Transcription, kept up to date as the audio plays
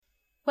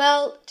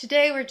Well,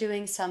 today we're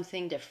doing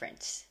something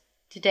different.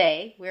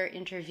 Today we're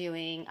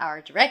interviewing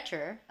our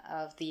director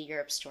of the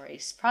Europe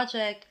Stories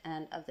project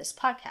and of this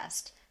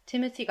podcast,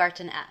 Timothy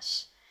Garton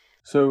Ash.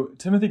 So,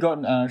 Timothy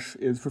Garton Ash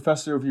is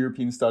Professor of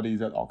European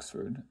Studies at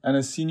Oxford and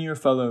a Senior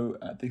Fellow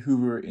at the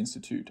Hoover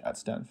Institute at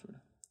Stanford.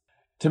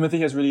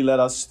 Timothy has really led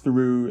us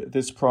through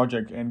this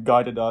project and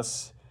guided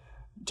us,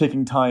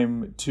 taking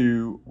time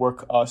to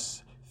work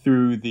us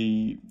through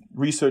the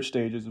research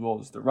stages as well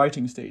as the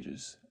writing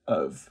stages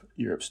of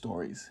Europe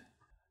Stories.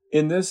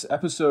 In this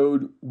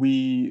episode,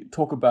 we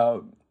talk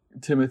about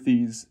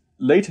Timothy's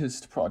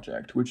latest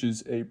project, which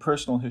is a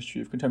personal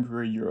history of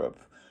contemporary Europe,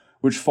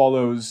 which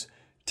follows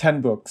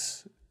 10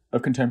 books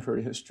of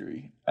contemporary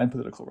history and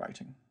political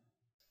writing.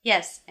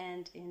 Yes,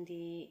 and in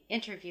the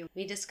interview,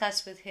 we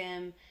discuss with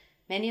him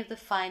many of the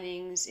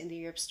findings in the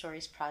Europe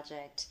Stories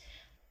project.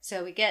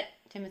 So we get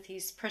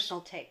Timothy's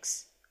personal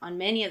takes on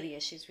many of the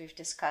issues we've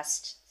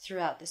discussed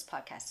throughout this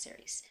podcast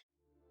series.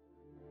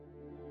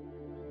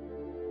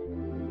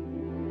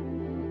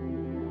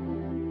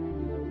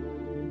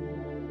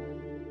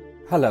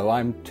 Hello,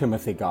 I'm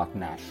Timothy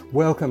Garton Ash.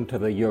 Welcome to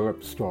the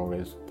Europe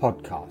Stories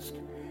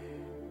podcast.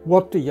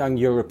 What do young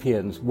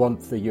Europeans want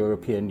the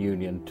European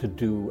Union to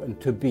do and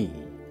to be?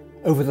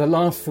 Over the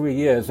last 3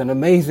 years, an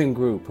amazing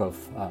group of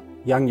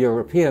young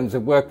Europeans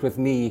have worked with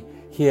me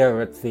here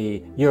at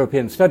the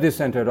European Studies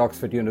Centre at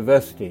Oxford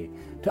University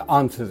to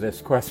answer this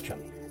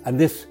question. And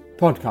this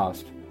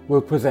podcast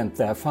will present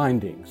their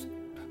findings.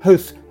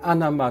 Hosts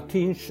Anna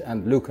Martins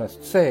and Lukas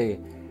Tse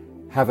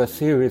have a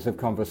series of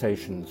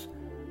conversations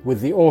with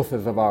the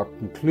authors of our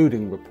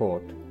concluding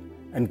report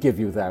and give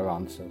you their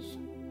answers.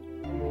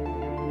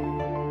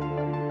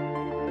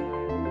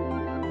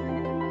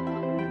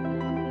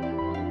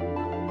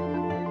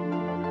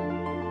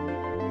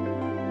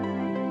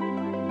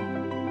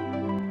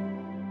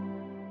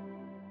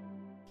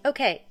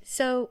 Okay,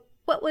 so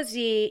what was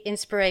the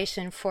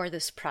inspiration for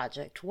this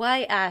project?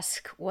 Why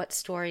ask what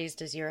stories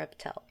does Europe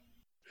tell?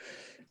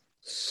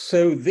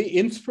 So the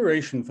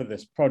inspiration for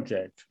this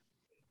project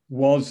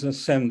was a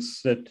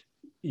sense that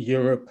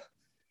Europe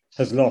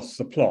has lost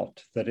the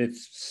plot, that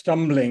it's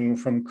stumbling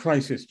from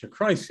crisis to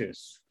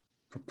crisis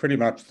for pretty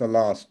much the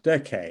last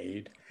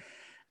decade,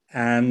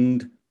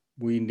 and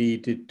we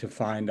needed to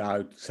find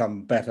out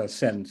some better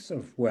sense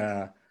of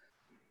where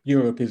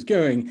Europe is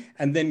going.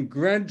 And then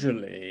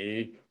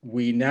gradually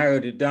we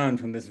narrowed it down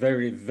from this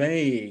very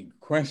vague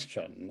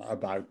question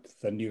about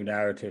the new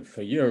narrative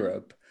for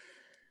Europe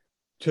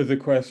to the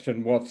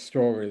question, what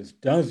stories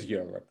does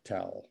Europe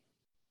tell?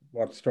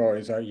 What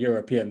stories are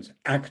Europeans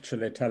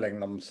actually telling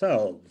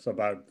themselves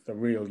about the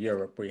real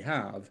Europe we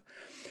have?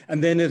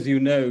 And then, as you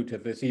know, to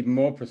this even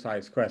more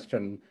precise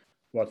question,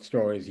 what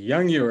stories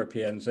young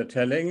Europeans are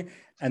telling,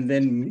 and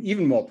then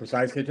even more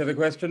precisely to the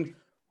question,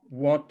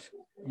 what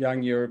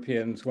young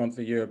Europeans want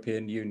the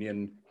European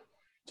Union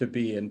to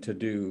be and to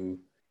do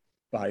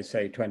by,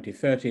 say,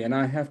 2030. And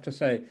I have to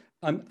say,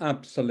 I'm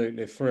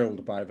absolutely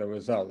thrilled by the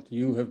result.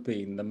 You have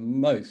been the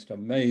most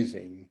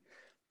amazing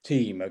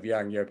team of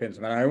young Europeans.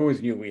 I mean, I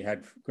always knew we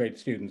had great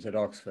students at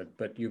Oxford,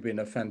 but you've been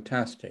a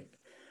fantastic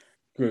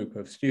group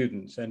of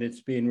students, and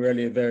it's been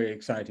really a very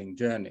exciting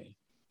journey.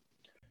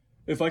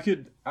 If I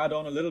could add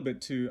on a little bit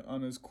to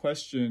Anna's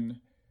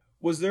question,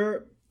 was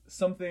there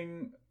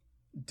something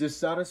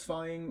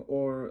dissatisfying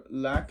or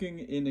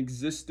lacking in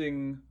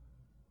existing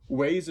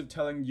ways of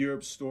telling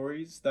Europe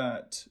stories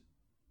that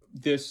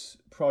this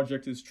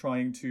project is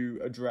trying to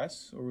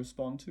address or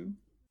respond to?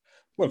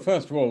 Well,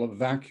 first of all, a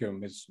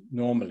vacuum is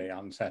normally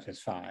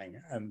unsatisfying,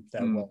 and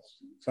there was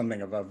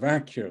something of a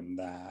vacuum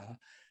there.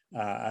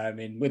 I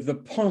mean, with the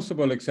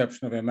possible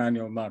exception of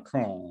Emmanuel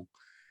Macron,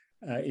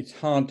 it's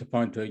hard to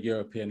point to a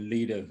European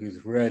leader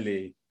who's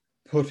really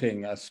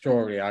putting a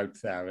story out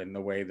there in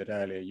the way that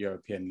earlier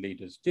European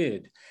leaders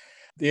did.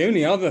 The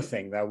only other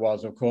thing there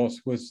was, of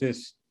course, was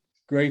this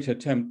great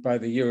attempt by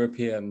the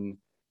European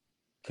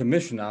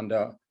Commission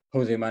under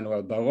José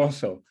Manuel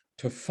Barroso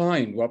to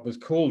find what was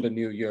called a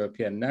new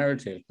European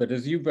narrative. But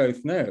as you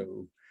both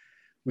know,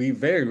 we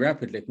very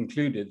rapidly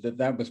concluded that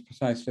that was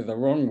precisely the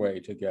wrong way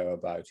to go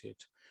about it.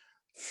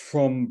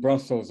 From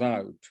Brussels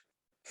out,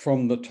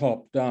 from the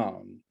top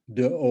down,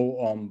 de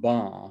haut en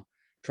bas,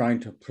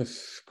 trying to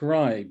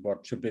prescribe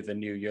what should be the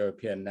new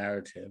European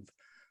narrative,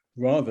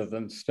 rather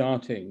than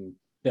starting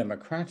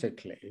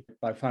democratically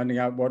by finding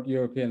out what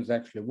Europeans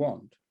actually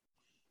want.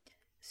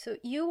 So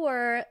you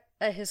were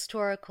a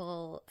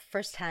historical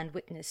first-hand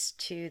witness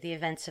to the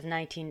events of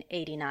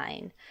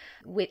 1989,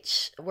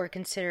 which were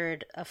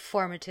considered a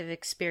formative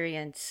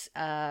experience,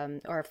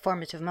 or a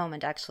formative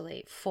moment,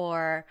 actually,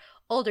 for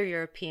older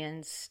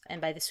Europeans, and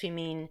by this we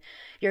mean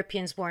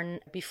Europeans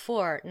born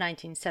before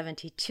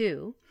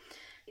 1972.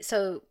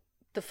 So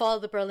the fall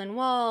of the Berlin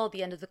Wall,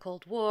 the end of the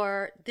Cold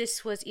War,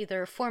 this was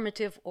either a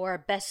formative or a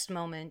best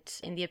moment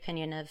in the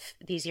opinion of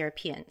these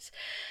Europeans.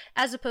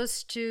 As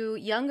opposed to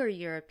younger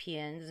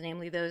Europeans,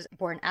 namely those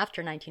born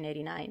after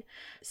 1989,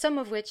 some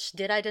of which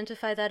did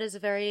identify that as a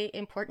very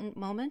important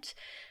moment,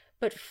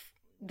 but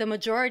the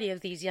majority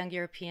of these young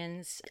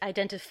Europeans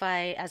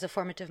identify as a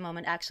formative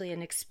moment actually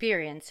an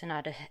experience and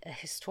not a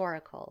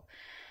historical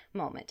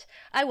moment.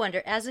 I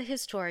wonder, as a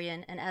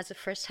historian and as a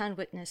first-hand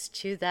witness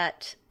to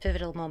that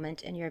pivotal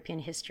moment in European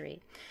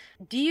history,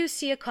 do you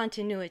see a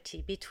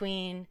continuity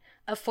between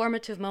a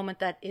formative moment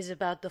that is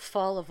about the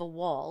fall of a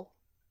wall,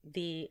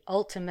 the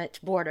ultimate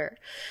border,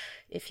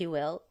 if you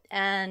will,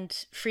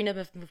 and freedom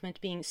of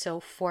movement being so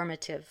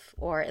formative,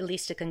 or at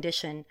least a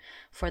condition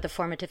for the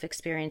formative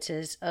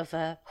experiences of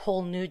a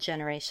whole new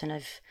generation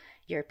of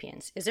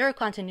Europeans? Is there a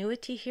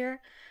continuity here,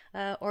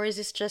 or is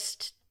this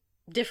just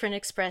different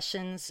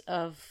expressions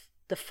of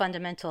the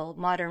fundamental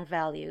modern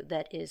value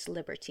that is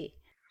liberty?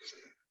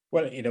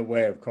 Well, in a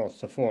way, of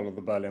course, the fall of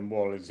the Berlin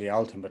Wall is the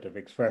ultimate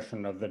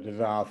expression of the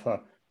desire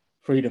for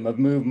freedom of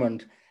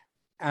movement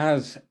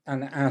as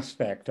an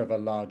aspect of a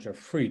larger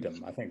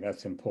freedom. I think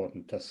that's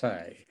important to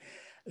say.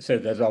 So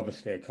there's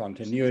obviously a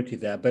continuity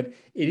there, but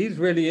it is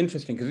really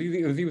interesting because,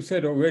 as you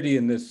said already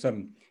in this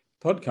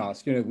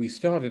podcast, we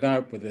started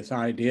out with this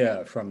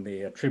idea from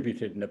the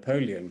attributed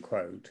Napoleon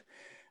quote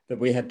that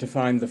we had to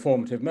find the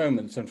formative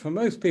moments. And for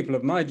most people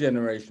of my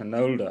generation and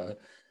older,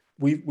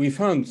 we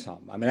found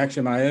some. I mean,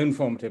 actually, my own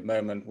formative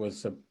moment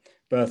was the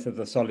birth of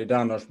the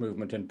Solidarność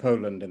movement in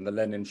Poland in the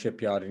Lenin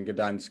shipyard in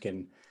Gdańsk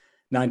in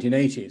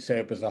 1980. So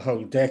it was a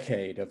whole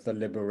decade of the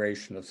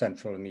liberation of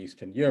Central and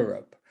Eastern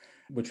Europe,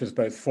 which was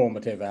both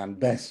formative and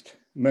best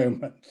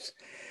moments.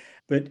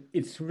 But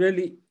it's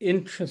really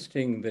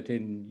interesting that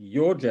in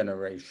your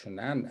generation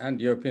and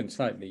Europeans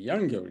slightly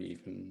younger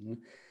even,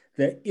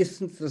 there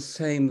isn't the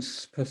same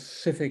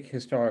specific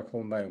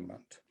historical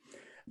moment.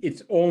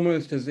 It's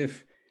almost as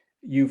if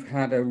you've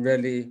had a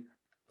really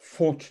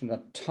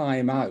fortunate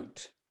time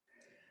out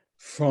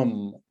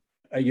from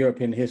a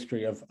European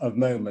history of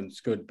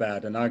moments, good,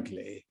 bad, and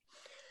ugly.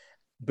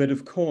 But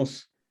of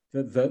course,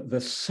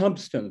 the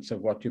substance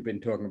of what you've been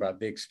talking about,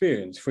 the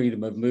experience,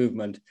 freedom of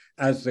movement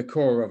as the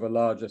core of a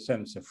larger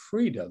sense of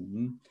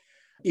freedom,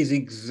 is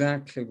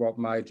exactly what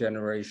my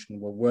generation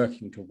were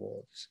working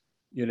towards.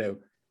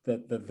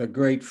 The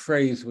great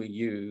phrase we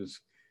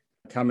use,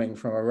 coming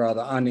from a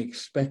rather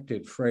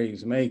unexpected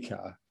phrase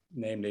maker,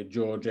 namely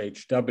George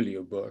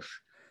H.W. Bush,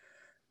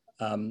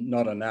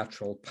 not a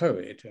natural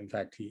poet. In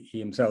fact, he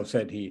himself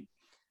said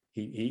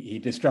he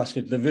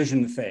distrusted the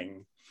vision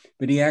thing,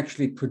 but he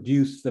actually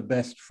produced the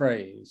best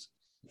phrase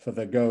for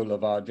the goal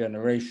of our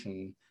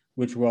generation,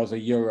 which was a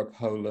Europe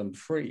whole and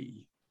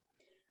free.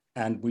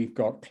 And we've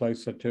got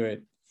closer to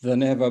it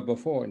than ever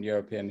before in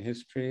European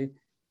history,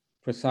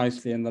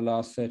 precisely in the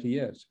last 30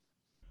 years.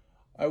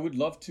 I would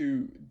love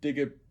to dig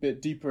a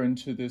bit deeper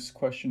into this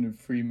question of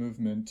free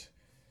movement.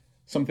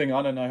 Something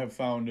Anna and I have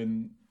found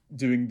in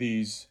doing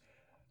these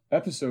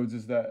episodes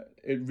is that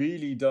it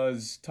really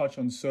does touch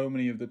on so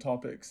many of the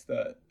topics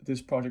that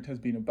this project has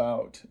been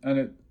about, and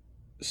it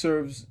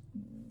serves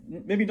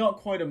maybe not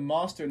quite a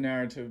master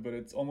narrative, but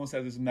it's almost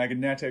has this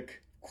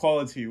magnetic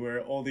quality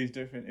where all these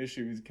different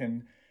issues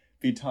can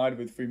be tied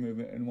with free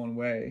movement in one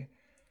way.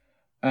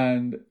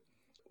 And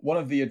one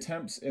of the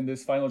attempts in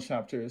this final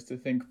chapter is to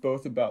think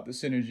both about the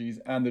synergies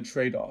and the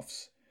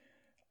trade-offs.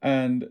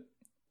 And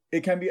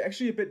it can be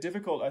actually a bit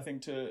difficult, I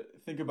think, to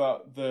think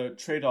about the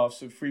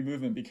trade-offs of free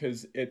movement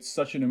because it's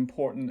such an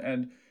important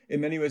and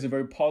in many ways a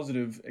very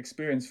positive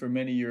experience for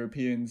many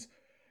Europeans,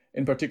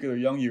 in particular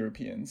young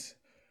Europeans.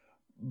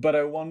 But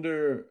I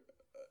wonder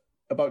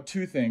about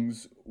two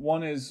things.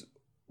 One is,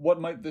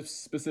 what might the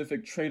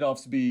specific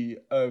trade-offs be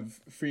of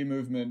free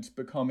movement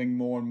becoming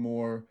more and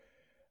more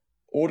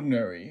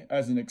ordinary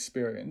as an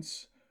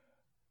experience?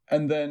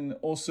 And then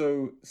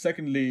also,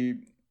 secondly,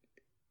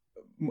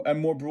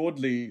 and more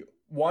broadly,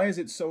 why is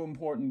it so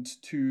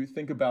important to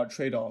think about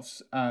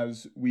trade-offs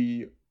as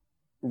we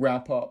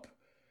wrap up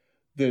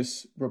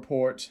this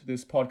report,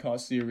 this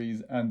podcast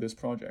series, and this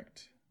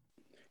project?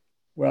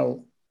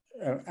 Well,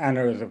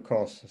 Anna is, of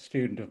course, a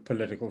student of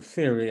political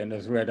theory and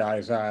has read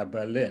Isaiah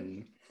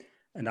Berlin.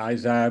 And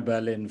Isaiah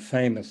Berlin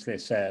famously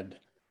said,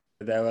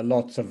 there are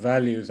lots of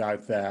values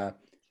out there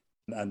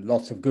and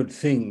lots of good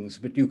things,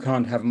 but you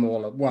can't have them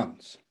all at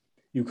once.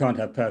 You can't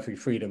have perfect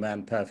freedom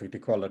and perfect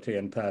equality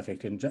and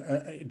perfect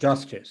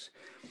justice.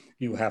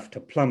 You have to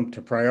plumb,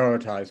 to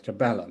prioritize, to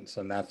balance.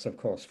 And that's, of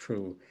course,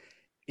 true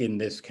in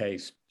this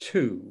case,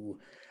 too.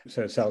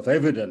 So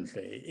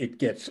self-evidently, it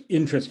gets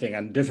interesting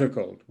and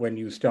difficult when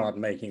you start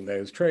making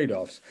those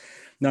trade-offs.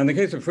 Now, in the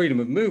case of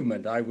freedom of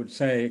movement, I would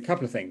say a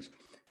couple of things.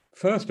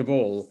 First of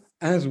all,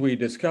 as we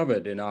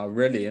discovered in our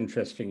really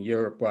interesting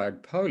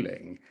Europe-wide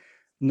polling,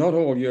 not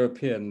all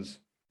Europeans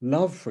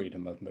love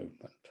freedom of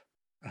movement.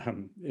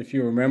 If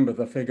you remember,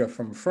 the figure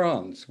from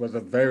France was a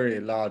very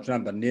large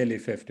number, nearly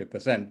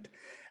 50%,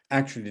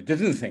 actually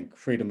didn't think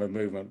freedom of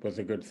movement was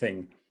a good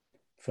thing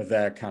for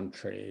their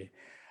country.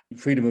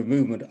 Freedom of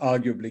movement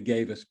arguably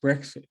gave us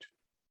Brexit.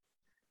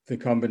 The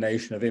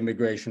combination of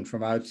immigration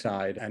from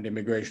outside and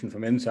immigration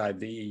from inside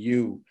the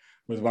EU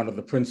was one of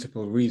the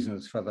principal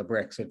reasons for the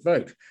Brexit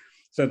vote.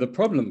 So the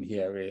problem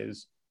here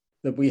is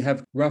that we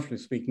have, roughly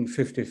speaking,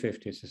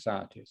 50-50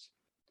 societies.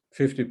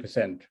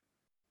 50%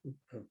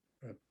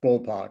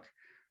 ballpark,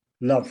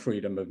 love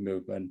freedom of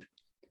movement,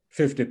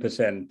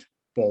 50%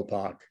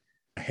 ballpark,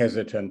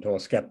 hesitant or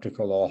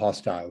skeptical or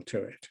hostile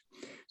to it.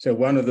 So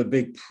one of the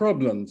big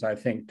problems, I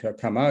think, to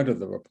come out of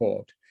the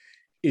report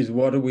is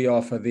what do we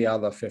offer the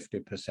other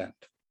 50%?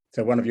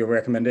 So one of your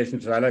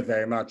recommendations that I like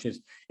very much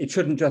is it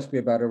shouldn't just be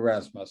about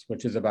Erasmus,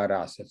 which is about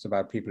us. It's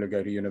about people who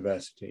go to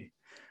university.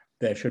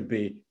 There should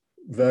be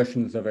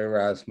versions of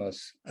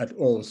Erasmus at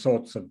all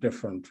sorts of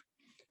different,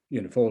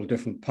 for all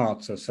different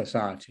parts of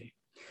society.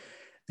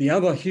 The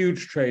other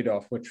huge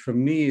trade-off, which for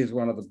me is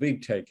one of the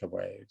big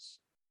takeaways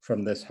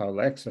from this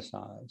whole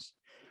exercise,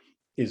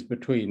 is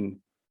between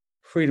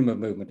freedom of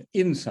movement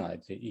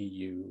inside the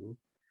EU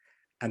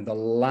and the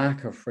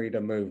lack of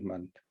freedom of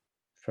movement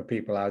for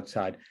people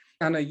outside.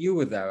 Anna, you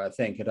were there, I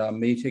think, at our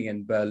meeting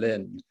in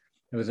Berlin.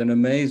 It was an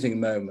amazing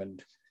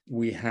moment.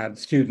 We had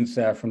students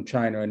there from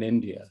China and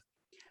India,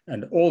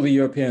 and all the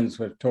Europeans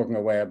were talking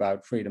away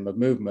about freedom of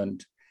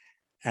movement.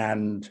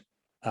 And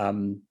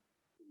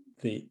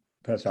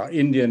first our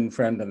Indian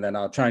friend and then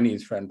our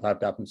Chinese friend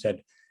piped up and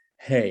said,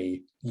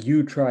 hey,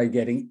 you try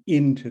getting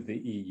into the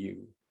EU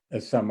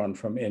as someone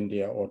from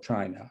India or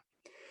China.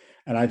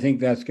 And I think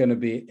that's going to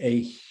be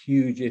a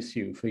huge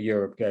issue for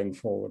Europe going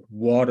forward.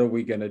 What are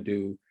we going to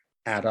do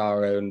at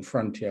our own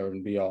frontier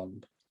and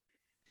beyond?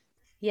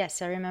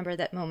 Yes, I remember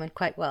that moment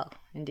quite well,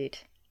 indeed.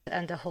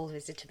 And the whole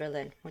visit to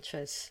Berlin, which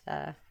was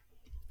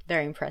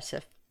very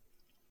impressive.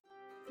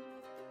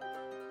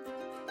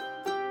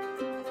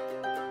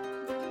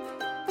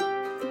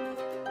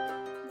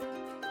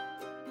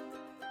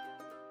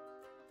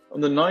 On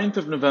the 9th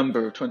of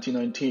November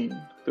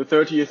 2019, the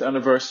 30th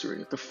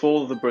anniversary of the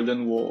fall of the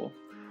Berlin Wall,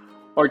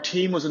 our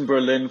team was in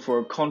Berlin for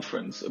a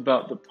conference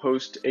about the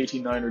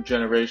post-89er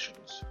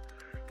generations,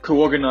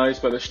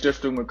 co-organized by the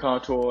Stiftung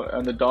Mercator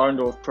and the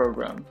Dahrendorf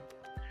program.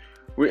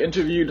 We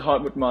interviewed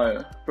Hartmut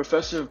Meyer,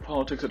 professor of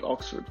politics at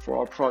Oxford, for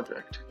our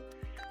project.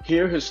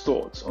 Hear his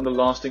thoughts on the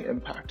lasting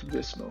impact of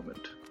this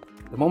moment.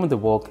 The moment the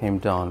wall came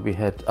down, we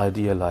had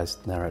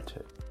idealized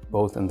narrative,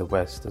 both in the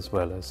West as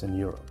well as in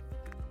Europe.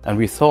 And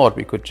we thought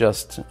we could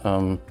just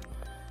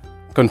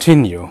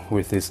continue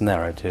with this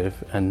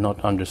narrative and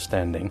not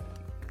understanding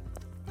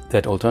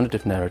that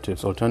alternative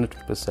narratives,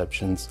 alternative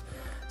perceptions,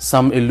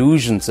 some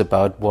illusions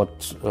about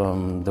what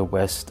the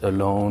West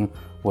alone,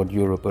 what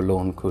Europe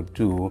alone could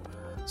do,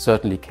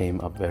 certainly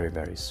came up very,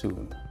 very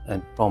soon.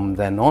 And from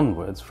then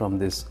onwards, from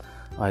this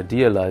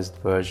idealized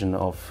version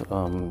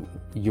of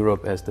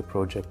Europe as the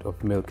project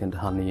of milk and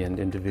honey and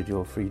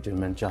individual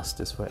freedom and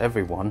justice for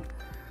everyone,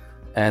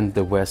 and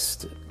the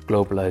West,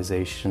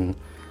 globalization,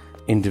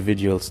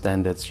 individual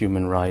standards,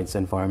 human rights,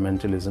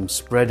 environmentalism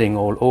spreading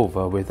all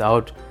over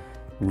without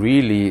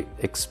really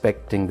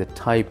expecting the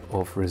type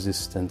of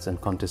resistance and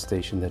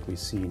contestation that we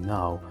see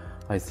now,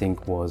 I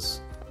think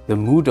was the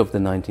mood of the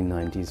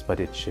 1990s, but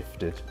it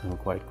shifted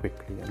quite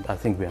quickly. And I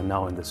think we are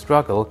now in the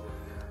struggle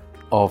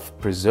of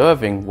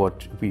preserving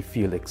what we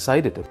feel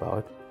excited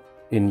about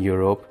in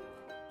Europe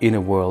in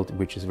a world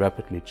which is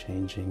rapidly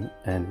changing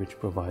and which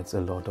provides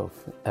a lot of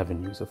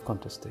avenues of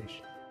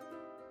contestation.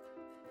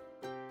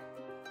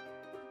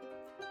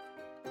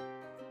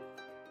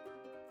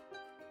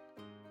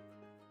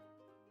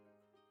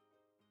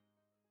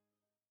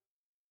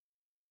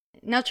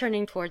 Now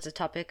turning towards the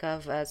topic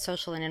of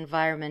social and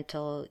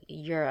environmental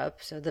Europe,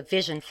 so the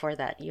vision for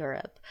that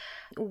Europe.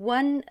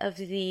 One of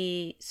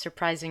the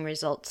surprising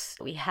results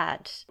we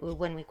had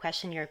when we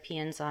questioned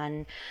Europeans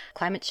on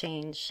climate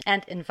change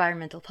and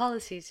environmental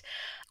policies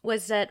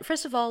was that,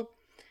 first of all,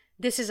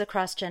 this is a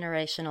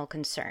cross-generational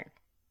concern,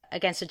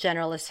 against a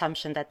general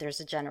assumption that there's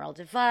a general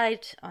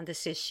divide on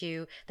this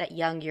issue, that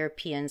young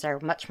Europeans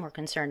are much more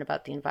concerned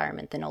about the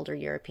environment than older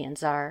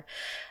Europeans are.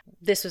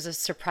 This was a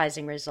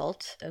surprising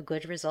result, a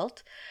good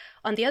result.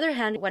 On the other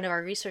hand, one of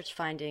our research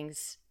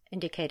findings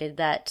indicated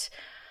that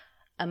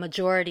a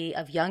majority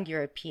of young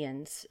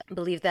Europeans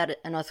believe that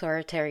an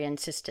authoritarian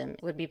system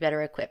would be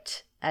better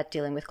equipped at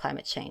dealing with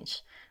climate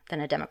change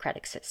than a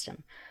democratic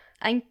system.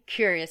 I'm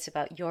curious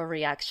about your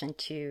reaction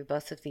to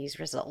both of these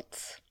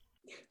results.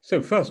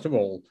 So first of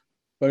all,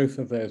 both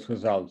of those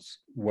results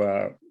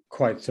were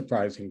quite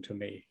surprising to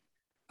me.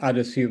 I'd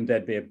assumed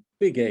there'd be a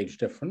big age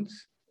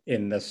difference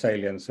in the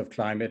salience of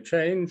climate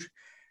change,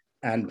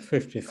 and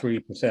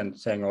 53%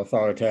 saying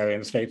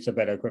authoritarian states are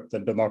better equipped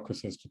than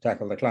democracies to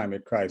tackle the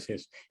climate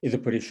crisis is a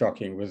pretty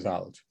shocking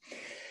result.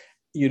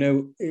 You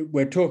know,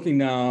 we're talking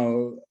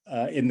now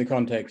in the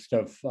context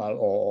of,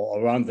 or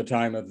around the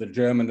time of the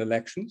German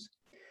elections.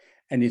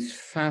 And it's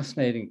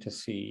fascinating to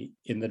see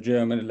in the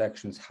German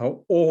elections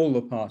how all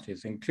the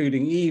parties,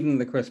 including even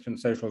the Christian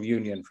Social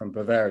Union from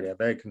Bavaria, a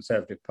very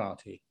conservative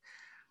party,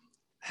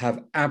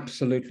 have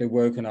absolutely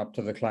woken up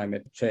to the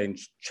climate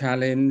change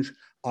challenge,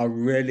 are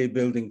really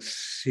building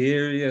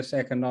serious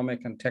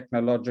economic and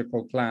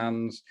technological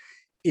plans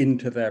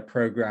into their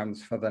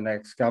programs for the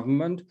next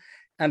government.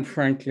 And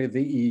frankly,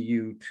 the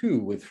EU too,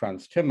 with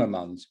Frans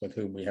Timmermans, with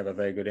whom we have a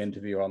very good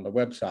interview on the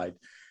website.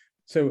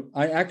 So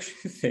I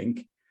actually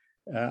think,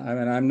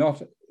 I'm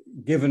not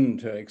given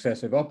to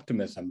excessive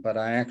optimism, but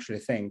I actually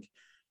think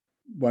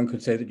one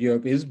could say that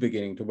Europe is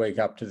beginning to wake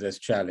up to this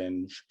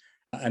challenge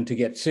and to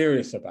get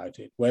serious about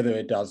it. Whether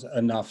it does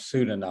enough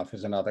soon enough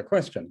is another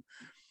question.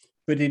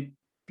 But it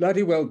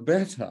bloody well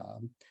better,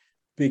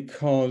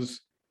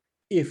 because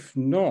if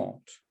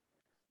not,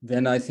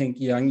 then I think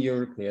young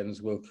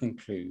Europeans will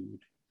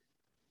conclude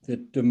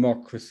that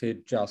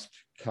democracy just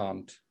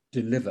can't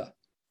deliver.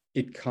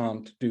 It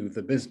can't do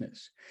the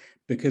business.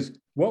 Because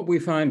what we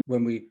find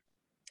when we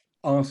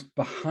ask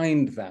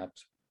behind that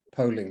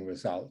polling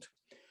result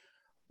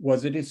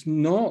was that it's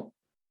not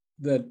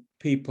that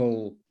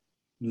people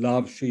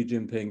love Xi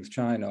Jinping's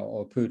China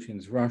or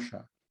Putin's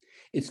Russia.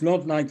 It's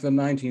not like the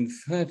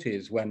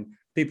 1930s when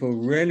people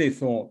really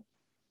thought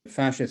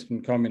fascist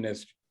and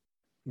communist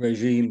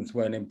regimes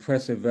were an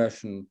impressive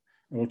version,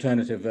 an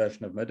alternative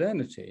version of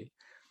modernity.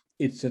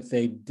 It's that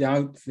they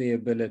doubt the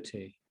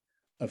ability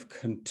of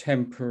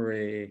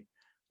contemporary,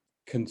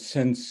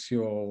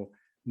 consensual,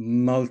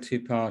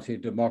 multi-party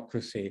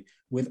democracy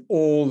with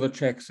all the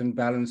checks and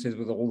balances,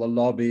 with all the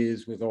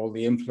lobbies, with all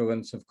the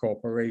influence of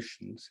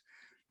corporations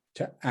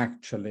to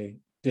actually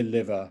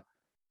deliver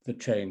the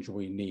change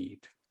we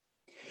need.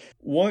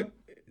 What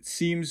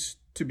seems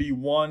to be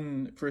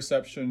one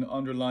perception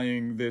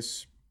underlying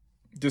this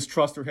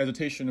distrust or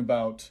hesitation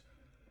about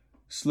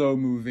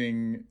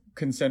slow-moving,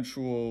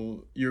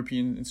 consensual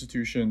European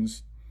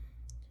institutions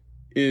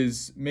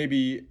is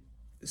maybe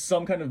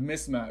some kind of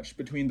mismatch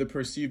between the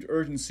perceived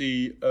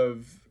urgency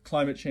of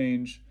climate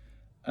change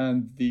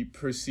and the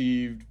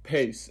perceived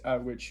pace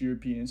at which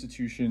European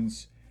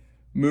institutions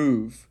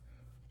move.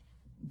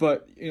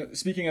 But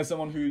speaking as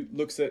someone who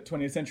looks at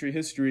 20th century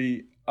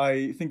history,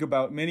 I think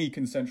about many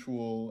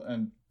consensual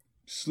and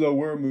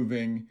slower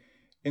moving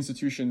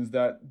institutions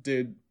that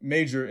did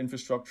major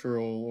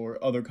infrastructural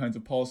or other kinds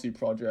of policy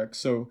projects.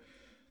 So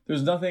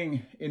there's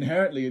nothing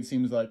inherently, it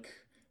seems like,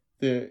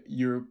 the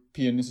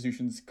European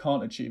institutions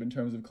can't achieve in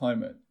terms of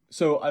climate.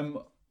 So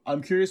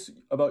I'm curious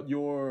about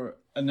your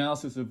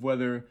analysis of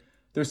whether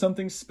there's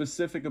something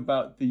specific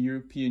about the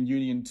European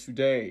Union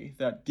today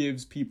that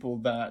gives people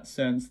that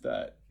sense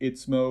that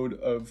its mode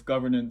of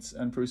governance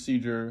and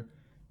procedure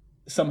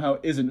somehow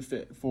isn't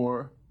fit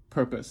for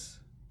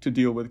purpose to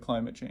deal with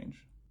climate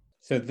change.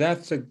 So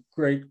that's a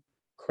great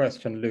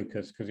question,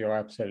 Lucas, because you're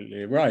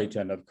absolutely right.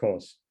 And of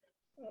course,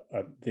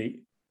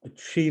 the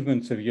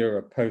achievements of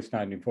Europe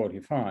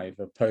post-1945,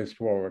 the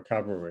post-war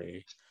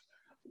recovery,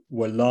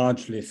 were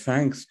largely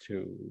thanks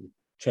to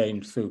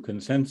change through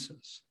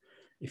consensus.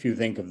 If you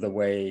think of the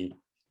way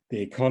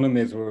the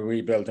economies were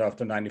rebuilt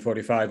after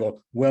 1945, or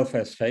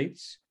welfare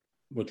states,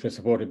 which were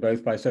supported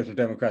both by Social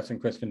Democrats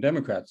and Christian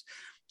Democrats.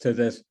 So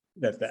there's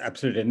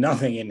absolutely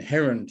nothing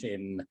inherent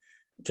in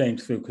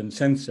change through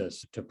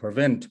consensus to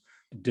prevent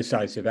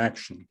decisive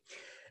action.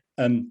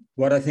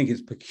 What I think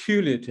is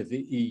peculiar to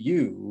the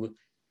EU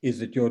is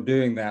that you're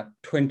doing that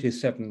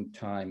 27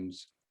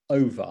 times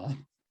over.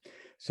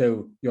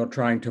 So you're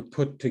trying to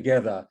put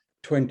together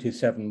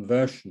 27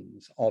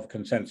 versions of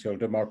consensual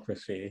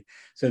democracy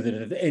so that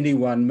at any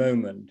one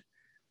moment,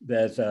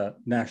 there's a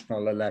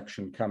national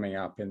election coming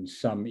up in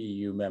some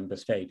EU member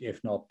state,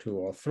 if not 2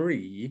 or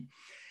 3,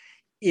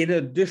 in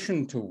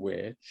addition to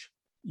which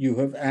you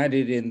have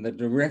added in the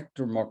direct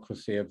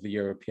democracy of the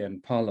European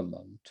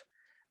Parliament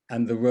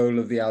and the role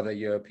of the other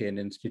European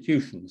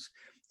institutions.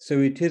 So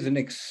it is an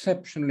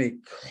exceptionally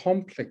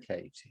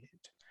complicated,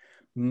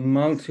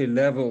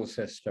 multi-level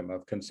system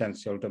of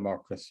consensual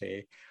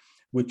democracy,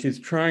 which is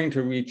trying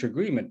to reach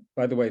agreement,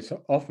 by the way,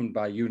 so often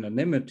by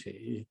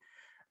unanimity,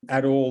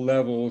 at all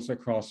levels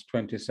across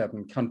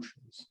 27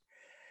 countries.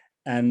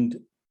 And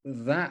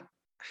that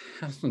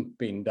hasn't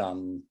been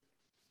done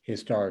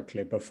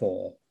historically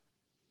before.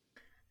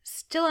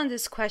 Still on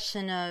this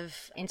question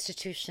of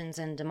institutions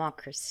and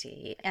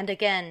democracy, and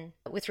again,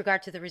 with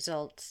regard to the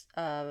results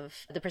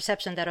of the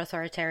perception that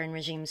authoritarian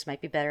regimes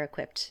might be better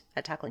equipped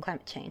at tackling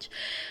climate change,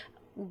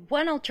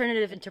 one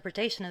alternative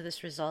interpretation of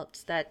this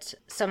result that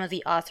some of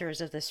the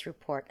authors of this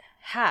report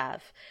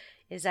have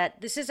is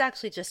that this is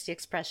actually just the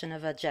expression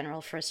of a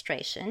general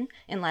frustration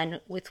in line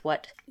with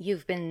what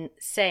you've been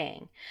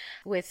saying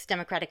with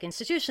democratic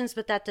institutions,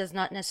 but that does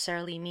not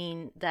necessarily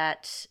mean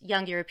that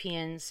young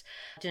Europeans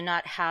do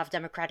not have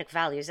democratic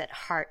values at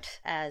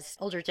heart as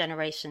older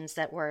generations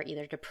that were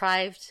either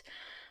deprived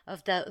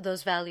of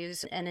those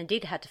values and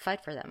indeed had to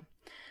fight for them.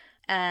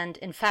 And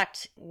in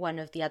fact, one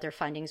of the other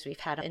findings we've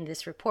had in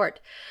this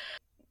report,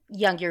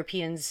 young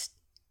Europeans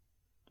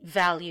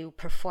value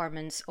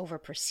performance over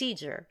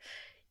procedure.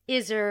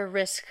 Is there a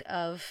risk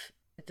of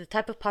the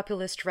type of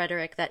populist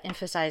rhetoric that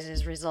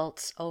emphasizes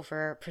results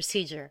over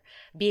procedure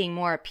being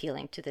more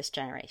appealing to this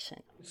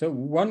generation? So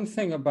one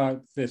thing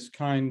about this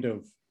kind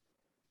of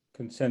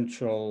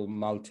consensual,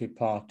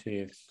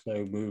 multi-party,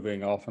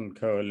 slow-moving, often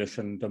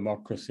coalition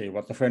democracy,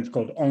 what the French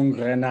called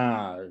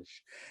engrenage,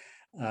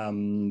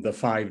 the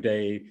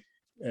 5-day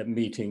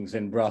meetings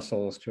in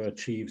Brussels to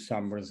achieve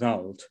some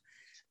result,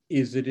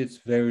 is that it's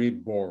very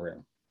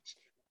boring.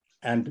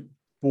 And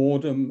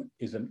boredom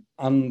is an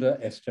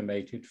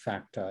underestimated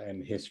factor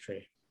in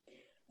history.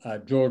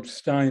 George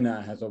Steiner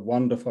has a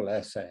wonderful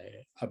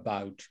essay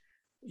about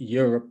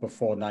Europe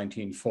before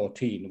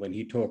 1914 when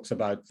he talks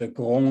about the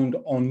grand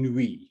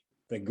ennui,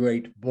 the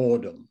great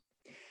boredom.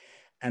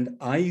 And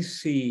I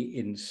see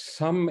in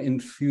some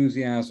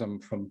enthusiasm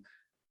from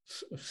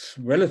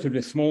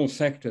relatively small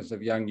sectors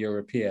of young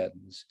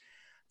Europeans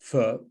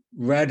for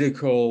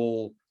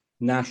radical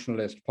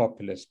nationalist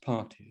populist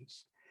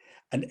parties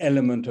an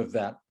element of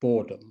that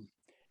boredom.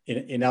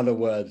 In other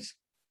words,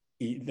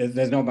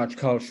 there's not much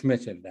Carl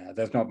Schmitt in there.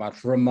 There's not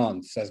much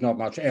romance. There's not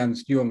much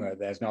Ernst Junger.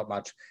 There's not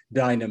much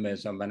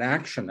dynamism and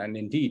action, and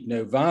indeed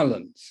no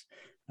violence.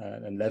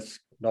 And let's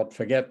not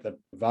forget that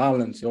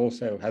violence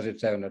also has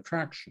its own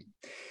attraction.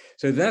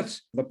 So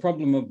that's the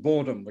problem of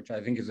boredom, which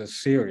I think is a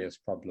serious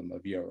problem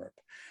of Europe.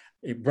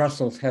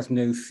 Brussels has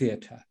no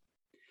theater.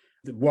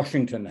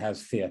 Washington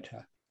has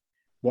theater.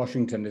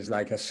 Washington is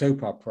like a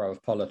soap opera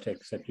of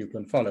politics that you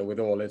can follow with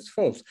all its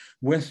faults.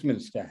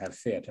 Westminster has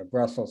theater.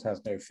 Brussels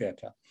has no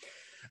theater.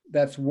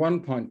 That's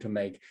one point to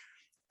make.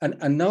 And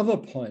another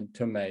point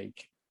to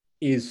make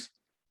is,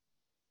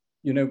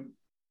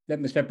 let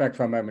me step back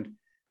for a moment.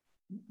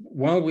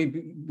 While we've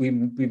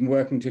been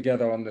working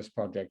together on this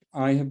project,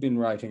 I have been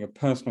writing a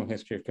personal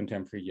history of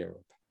contemporary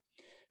Europe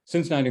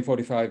since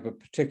 1945, but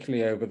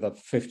particularly over the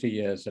 50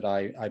 years that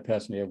I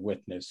personally have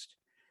witnessed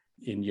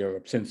in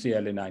Europe since the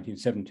early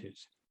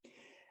 1970s.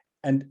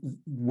 And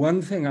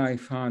one thing I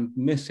found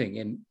missing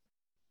in,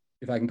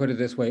 if I can put it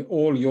this way,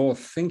 all your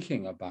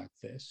thinking about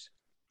this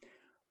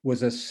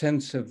was a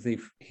sense of the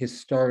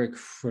historic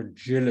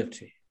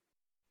fragility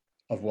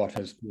of what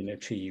has been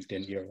achieved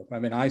in Europe. I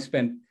mean, I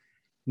spent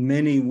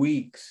many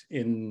weeks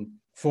in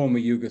former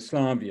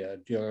Yugoslavia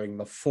during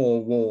the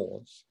 4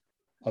 wars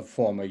of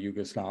former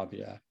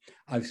Yugoslavia.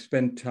 I've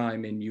spent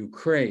time in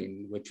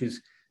Ukraine, which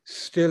is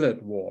still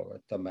at war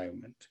at the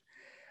moment.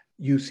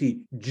 You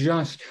see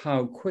just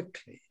how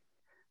quickly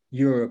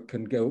Europe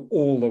can go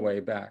all the way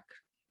back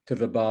to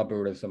the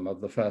barbarism of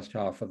the first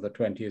half of the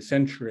 20th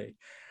century.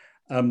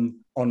 On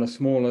a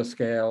smaller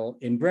scale,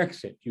 in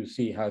Brexit, you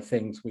see how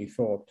things we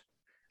thought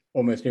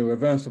almost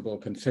irreversible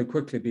can so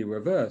quickly be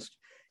reversed.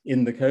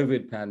 In the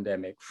COVID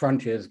pandemic,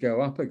 frontiers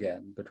go up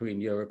again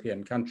between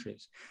European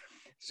countries.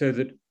 So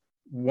that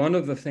one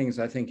of the things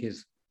I think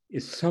is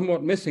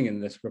somewhat missing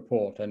in this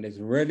report and is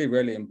really,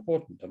 really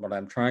important, and what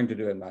I'm trying to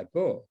do in my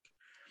book,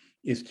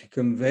 is to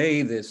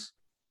convey this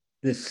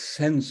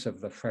sense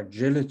of the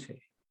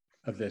fragility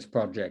of this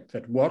project,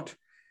 that what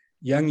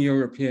young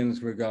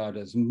Europeans regard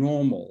as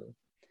normal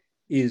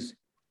is,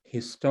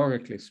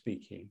 historically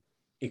speaking,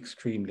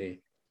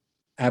 extremely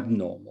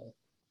abnormal.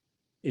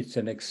 It's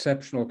an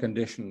exceptional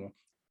condition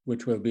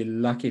which we'll be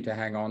lucky to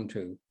hang on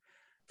to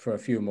for a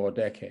few more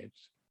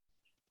decades.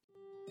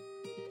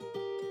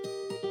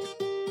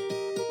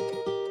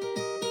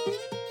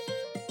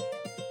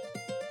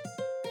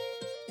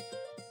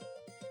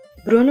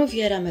 Bruno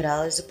Vieira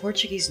Amaral is a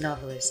Portuguese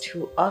novelist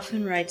who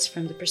often writes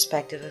from the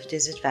perspective of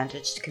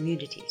disadvantaged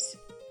communities.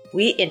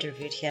 We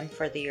interviewed him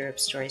for the Europe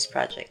Stories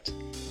project.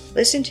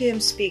 Listen to him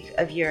speak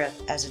of Europe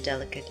as a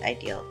delicate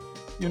ideal.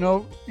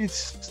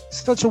 It's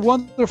such a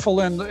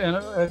wonderful and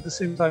at the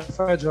same time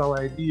fragile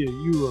idea,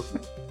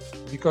 Europe,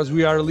 because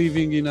we are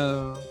living in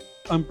an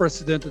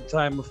unprecedented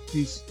time of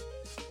peace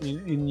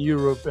in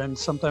Europe, and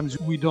sometimes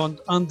we don't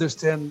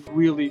understand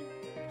really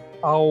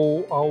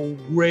how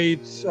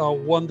great, how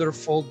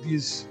wonderful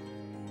this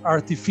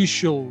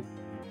artificial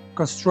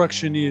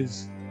construction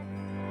is.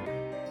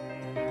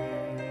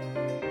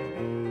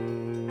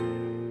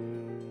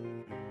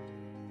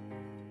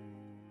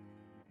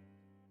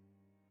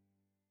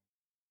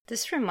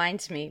 This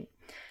reminds me,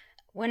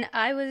 when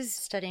I was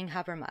studying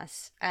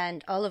Habermas,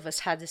 and all of us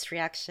had this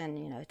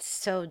reaction, it's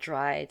so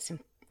dry, it's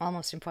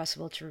almost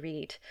impossible to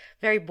read,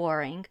 very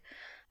boring.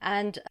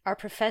 And our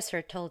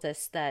professor told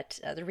us that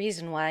the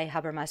reason why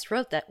Habermas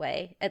wrote that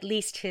way, at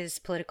least his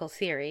political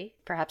theory,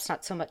 perhaps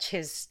not so much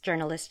his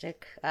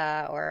journalistic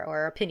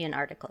or opinion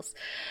articles,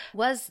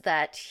 was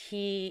that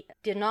he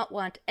did not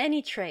want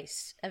any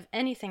trace of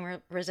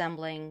anything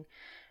resembling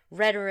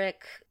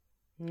rhetoric,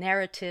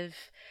 narrative,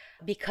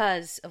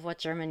 because of what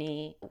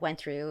Germany went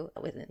through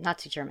with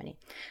Nazi Germany,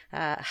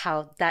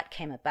 how that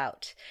came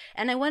about.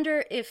 And I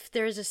wonder if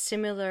there's a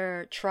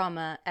similar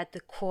trauma at the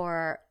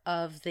core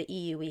of the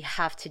EU we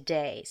have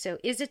today. So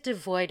is it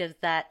devoid of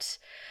that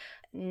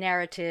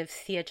narrative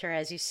theater,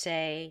 as you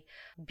say,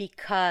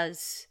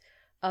 because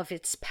of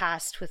its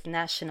past with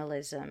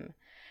nationalism?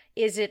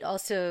 Is it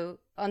also,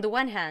 on the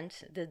one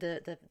hand,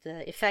 the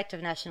effect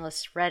of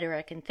nationalist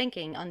rhetoric and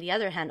thinking, on the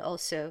other hand,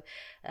 also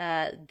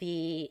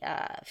the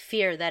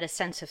fear that a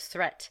sense of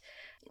threat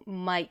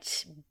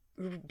might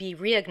be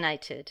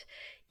reignited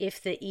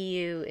if the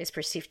EU is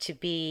perceived to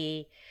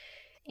be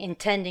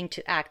intending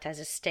to act as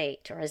a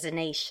state or as a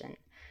nation?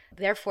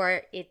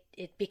 Therefore,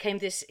 it became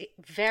this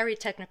very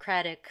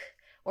technocratic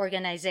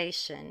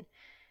organization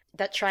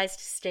that tries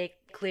to stay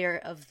clear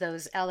of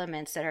those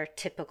elements that are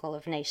typical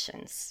of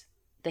nations.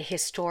 The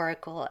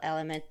historical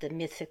element, the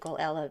mythical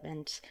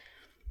element.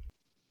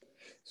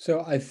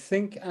 So I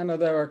think, Anna,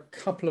 there are a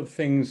couple of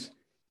things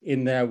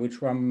in there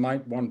which one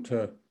might want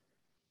to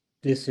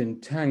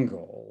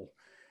disentangle.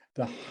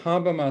 The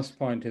Habermas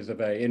point is a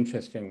very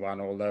interesting one,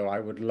 although I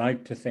would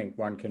like to think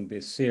one can be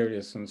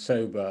serious and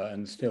sober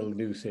and still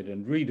lucid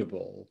and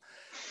readable.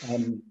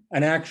 And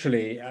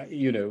actually,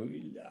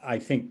 I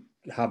think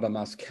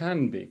Habermas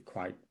can be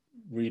quite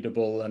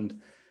readable, and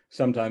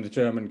sometimes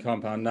German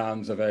compound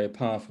nouns are very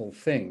powerful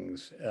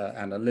things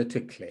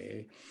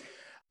analytically.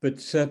 But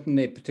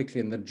certainly,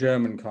 particularly in the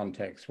German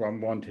context,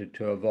 one wanted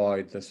to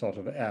avoid the sort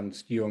of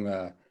Ernst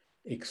Junger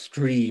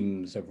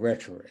extremes of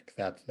rhetoric.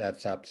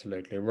 That's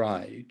absolutely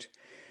right.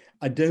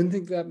 I don't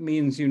think that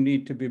means you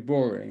need to be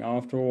boring.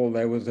 After all,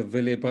 there was a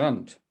Willy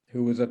Brandt,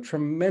 who was a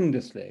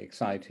tremendously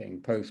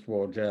exciting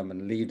post-war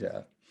German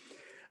leader,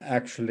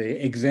 actually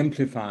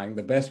exemplifying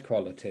the best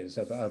qualities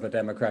of a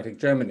democratic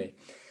Germany.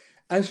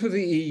 As for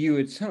the EU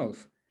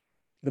itself,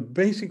 the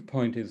basic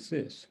point is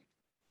this.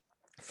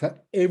 For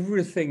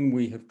everything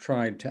we have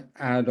tried to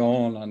add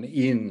on and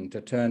in to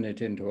turn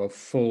it into a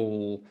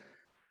full,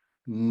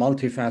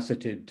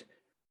 multifaceted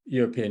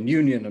European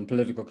Union and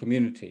political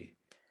community,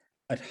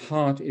 at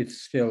heart, it's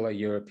still a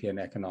European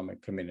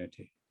economic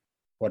community,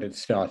 what it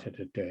started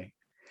at doing.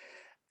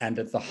 And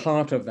at the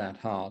heart of that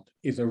heart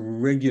is a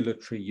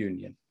regulatory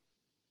union.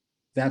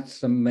 That's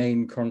the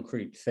main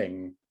concrete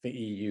thing the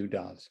EU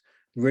does.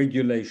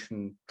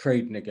 Regulation,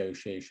 trade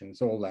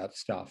negotiations, all that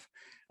stuff.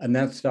 And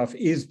that stuff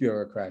is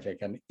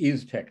bureaucratic and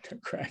is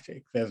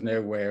technocratic. There's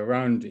no way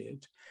around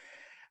it.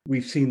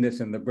 We've seen this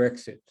in the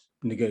Brexit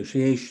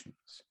negotiations.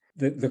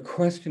 The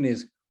question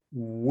is,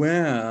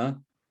 where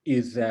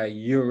is there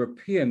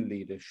European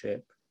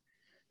leadership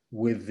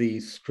with the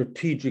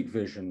strategic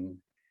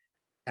vision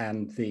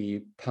and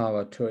the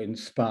power to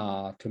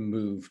inspire, to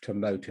move, to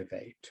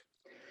motivate?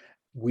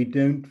 We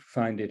don't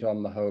find it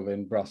on the whole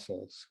in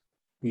Brussels.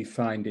 We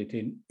find it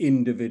in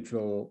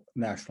individual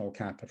national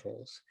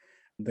capitals.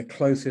 The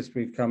closest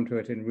we've come to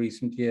it in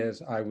recent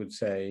years, I would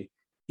say,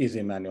 is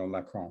Emmanuel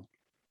Macron.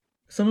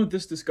 Some of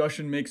this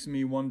discussion makes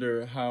me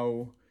wonder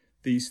how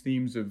these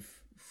themes of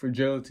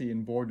fragility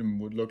and boredom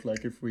would look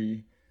like if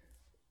we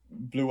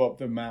blew up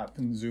the map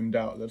and zoomed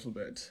out a little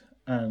bit,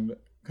 and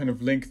kind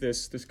of link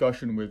this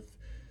discussion with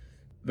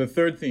the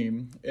third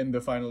theme in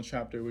the final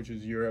chapter, which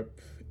is Europe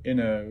in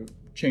a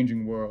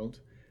changing world.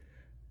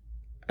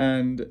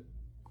 And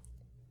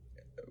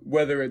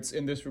whether it's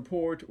in this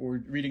report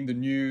or reading the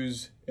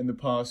news in the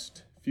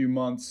past few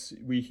months,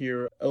 we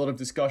hear a lot of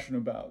discussion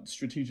about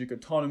strategic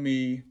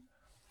autonomy.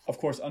 Of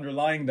course,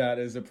 underlying that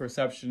is a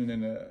perception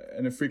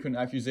and a frequent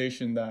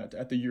accusation that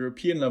at the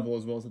European level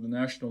as well as at the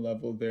national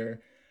level,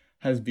 there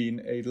has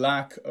been a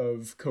lack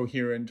of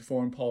coherent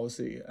foreign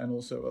policy and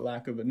also a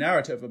lack of a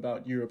narrative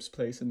about Europe's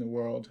place in the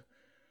world.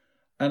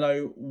 And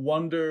I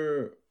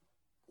wonder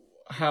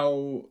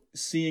how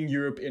seeing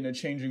Europe in a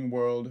changing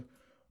world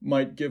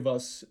might give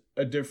us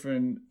a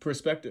different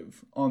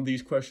perspective on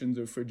these questions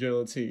of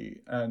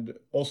fragility and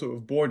also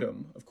of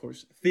boredom. Of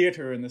course,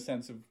 theater in the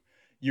sense of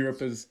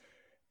Europe as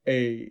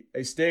a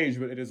stage,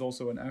 but it is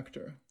also an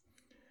actor.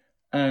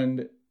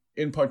 And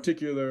in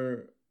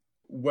particular,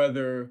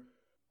 whether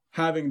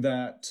having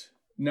that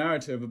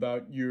narrative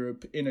about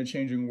Europe in a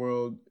changing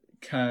world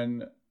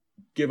can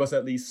give us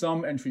at least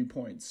some entry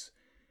points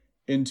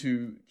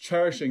into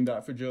cherishing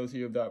that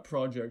fragility of that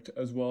project,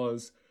 as well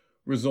as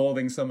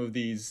resolving some of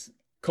these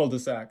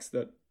cul-de-sacs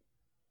that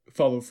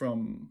follow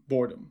from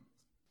boredom.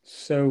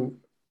 So,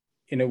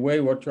 in a way,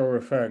 what you're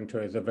referring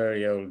to is a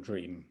very old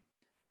dream.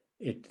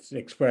 It's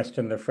expressed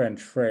in the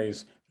French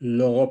phrase,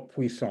 l'Europe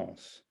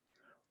puissance,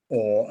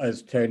 or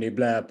as Tony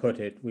Blair put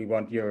it, we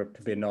want Europe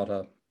to be not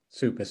a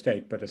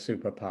superstate, but a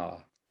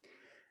superpower.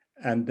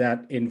 And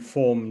that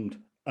informed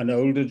an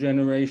older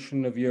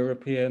generation of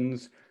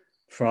Europeans.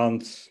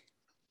 France,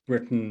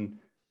 Britain,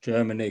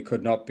 Germany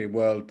could not be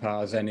world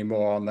powers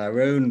anymore on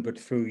their own, but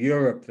through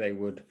Europe, they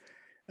would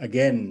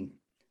again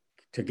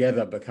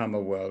together become a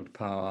world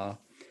power.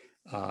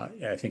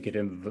 I think it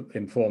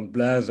informed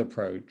Blair's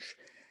approach.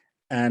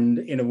 And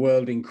in a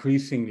world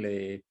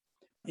increasingly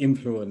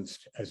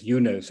influenced, as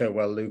you know so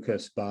well,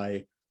 Lucas,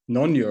 by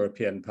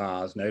non-European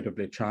powers,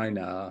 notably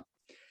China,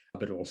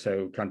 but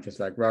also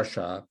countries like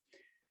Russia,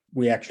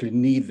 we actually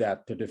need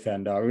that to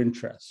defend our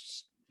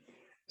interests.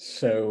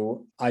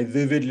 So I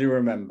vividly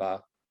remember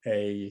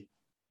a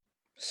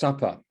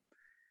supper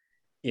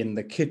in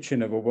the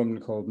kitchen of a woman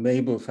called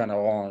Mabel van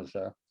Orange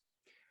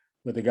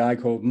with a guy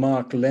called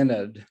Mark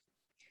Leonard,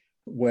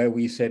 where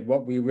we said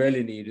what we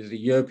really need is a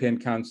European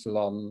Council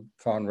on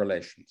Foreign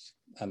Relations.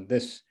 And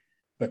this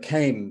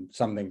became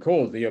something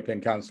called the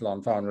European Council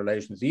on Foreign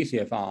Relations,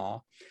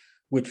 ECFR,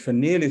 which for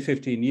nearly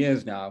 15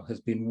 years now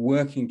has been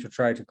working to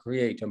try to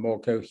create a more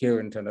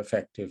coherent and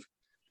effective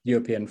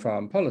European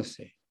foreign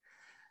policy.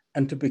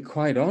 And to be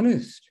quite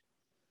honest,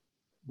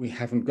 we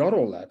haven't got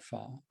all that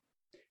far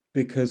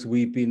because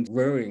we've been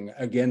rowing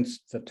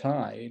against the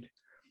tide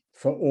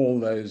for all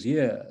those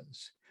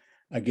years,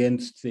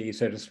 against the,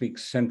 so to speak,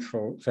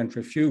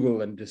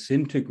 centrifugal and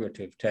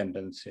disintegrative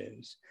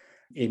tendencies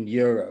in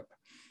Europe.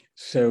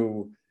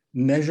 So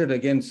measured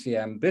against the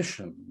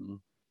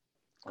ambition,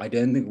 I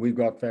don't think we've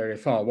got very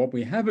far. What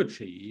we have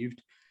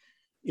achieved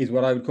is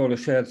what I would call a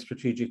shared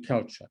strategic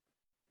culture.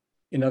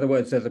 In other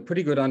words, there's a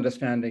pretty good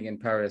understanding in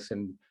Paris,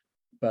 in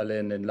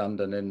Berlin, in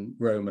London, in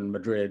Rome and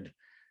Madrid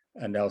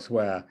and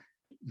elsewhere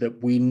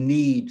that we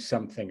need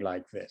something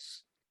like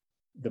this,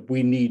 that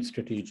we need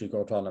strategic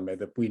autonomy,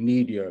 that we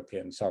need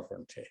European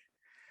sovereignty.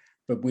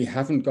 But we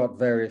haven't got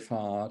very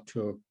far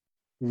to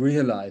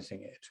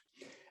realizing it.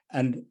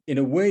 And in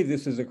a way,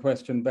 this is a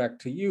question back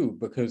to you,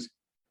 because,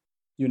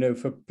 you know,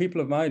 for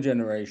people of my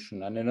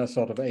generation and in a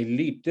sort of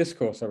elite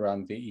discourse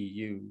around the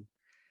EU,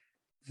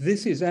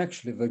 this is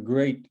actually the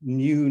great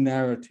new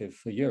narrative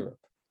for Europe.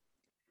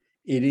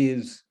 It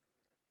is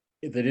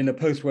that in a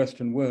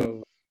post-Western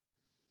world,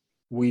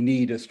 we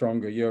need a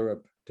stronger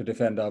Europe to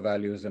defend our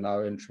values and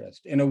our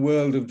interest. In a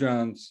world of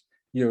giants,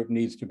 Europe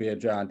needs to be a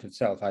giant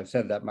itself. I've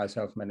said that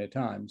myself many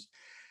times.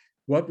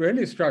 What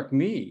really struck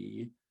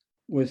me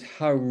was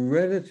how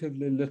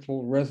relatively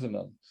little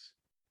resonance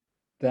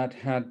that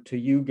had to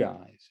you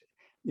guys.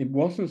 It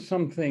wasn't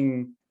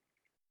something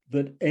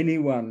that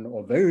anyone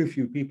or very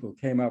few people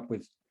came up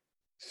with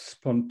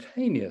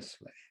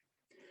spontaneously.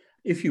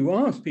 If you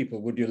asked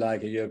people, would you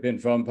like a European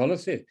foreign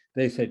policy?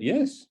 They said,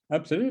 yes,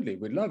 absolutely,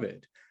 we'd love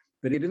it.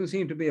 But it didn't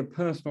seem to be a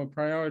personal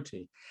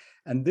priority.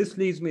 And this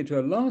leads me to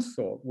a last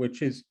thought,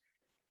 which is,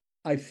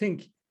 I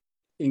think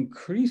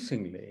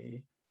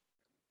increasingly,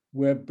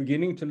 we're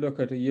beginning to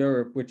look at a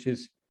Europe which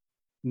is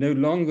no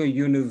longer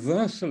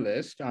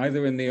universalist,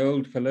 either in the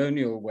old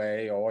colonial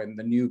way or in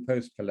the new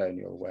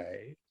post-colonial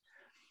way,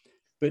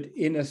 but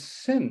in a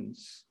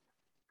sense,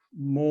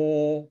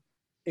 more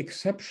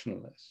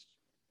exceptionalist.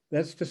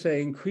 That's to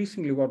say,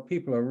 increasingly what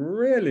people are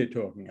really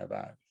talking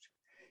about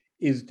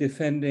is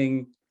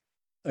defending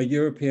a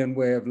European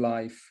way of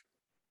life,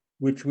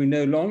 which we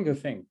no longer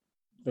think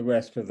the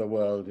rest of the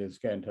world is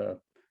going to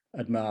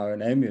admire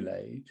and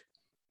emulate,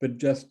 but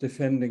just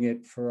defending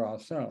it for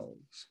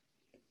ourselves.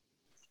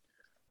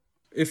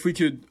 If we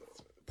could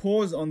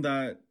pause on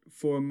that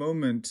for a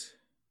moment,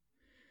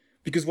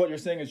 because what you're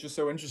saying is just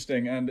so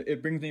interesting, and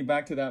it brings me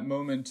back to that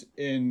moment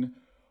in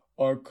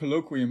our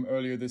colloquium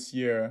earlier this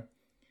year.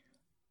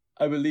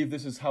 I believe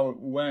this is how it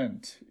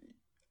went.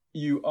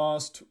 You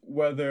asked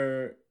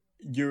whether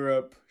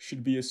Europe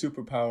should be a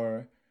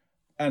superpower,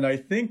 and I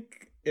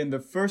think in the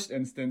first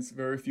instance,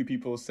 very few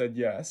people said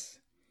yes.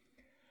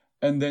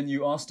 And then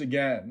you asked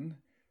again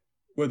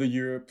whether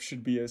Europe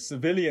should be a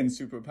civilian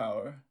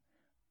superpower,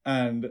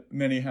 and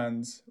many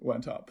hands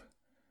went up.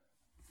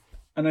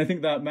 And I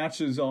think that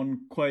matches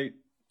on quite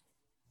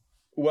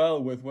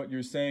well with what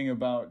you're saying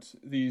about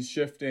these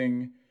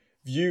shifting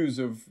views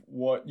of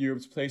what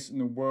Europe's place in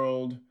the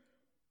world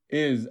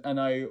is. And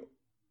I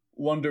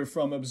wonder,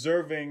 from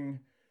observing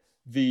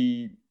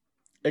the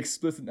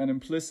explicit and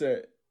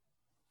implicit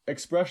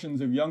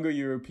expressions of younger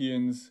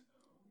Europeans,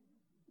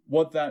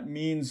 what that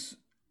means.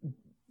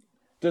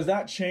 Does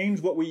that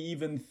change what we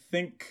even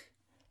think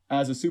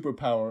as a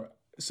superpower?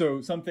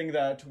 So something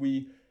that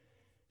we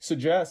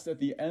suggest at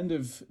the end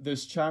of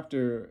this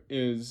chapter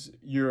is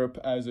Europe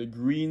as a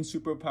green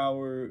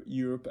superpower,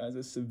 Europe as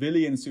a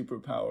civilian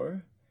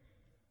superpower.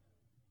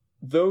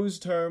 Those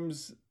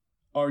terms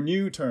are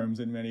new terms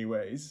in many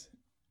ways,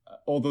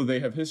 although they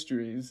have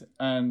histories.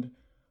 And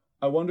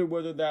I wonder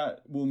whether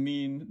that will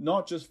mean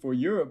not just for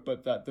Europe,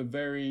 but that the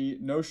very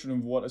notion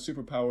of what a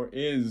superpower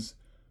is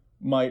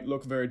might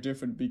look very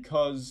different,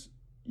 because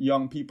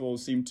young people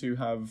seem to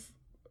have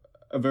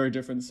a very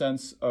different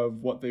sense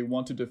of what they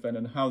want to defend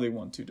and how they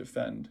want to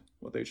defend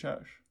what they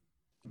cherish.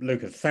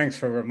 Lucas, thanks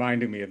for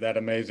reminding me of that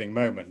amazing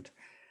moment.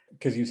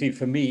 Because you see,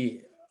 for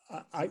me,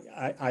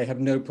 I have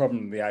no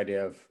problem with the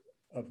idea of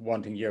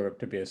wanting Europe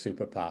to be a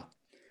superpower.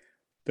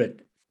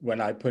 But when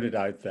I put it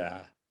out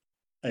there,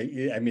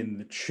 I mean,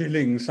 the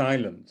chilling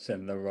silence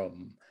in the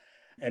room.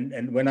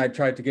 And when I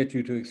tried to get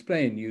you to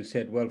explain, you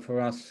said, well,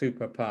 for us,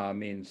 superpower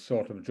means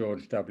sort of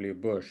George W.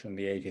 Bush and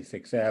the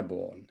 86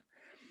 Airborne.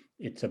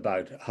 It's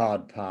about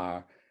hard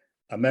power,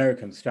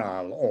 American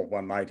style, or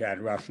one might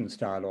add Russian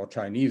style or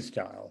Chinese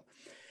style.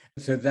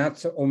 So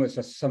that's almost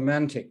a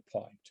semantic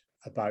point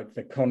about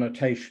the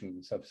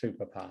connotations of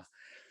superpower.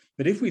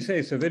 But if we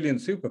say civilian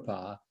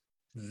superpower,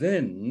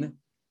 then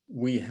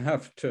we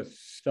have to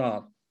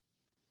start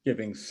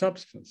giving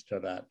substance to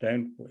that,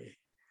 don't we?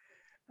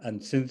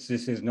 And since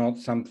this is not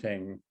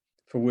something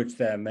for which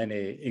there are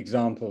many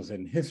examples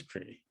in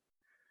history,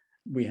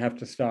 we have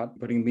to start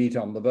putting meat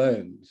on the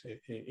bones,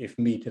 if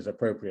meat is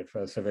appropriate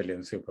for a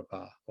civilian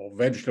superpower, or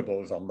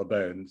vegetables on the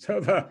bones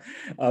of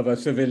a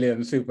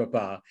civilian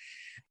superpower.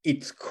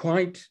 It's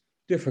quite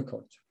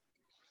difficult.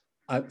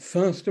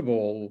 First of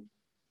all,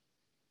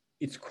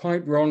 it's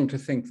quite wrong to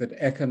think that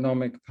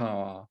economic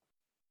power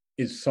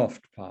is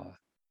soft power.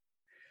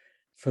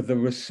 For the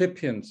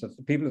recipients, of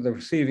the people at the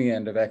receiving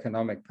end of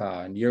economic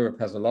power, and Europe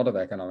has a lot of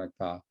economic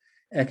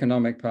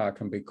power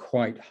can be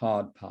quite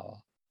hard power.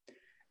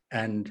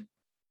 And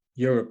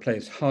Europe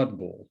plays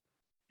hardball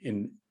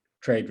in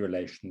trade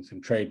relations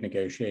and trade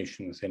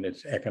negotiations in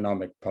its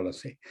economic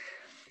policy.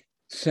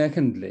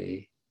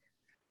 Secondly,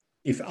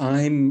 if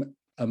I'm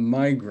a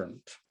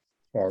migrant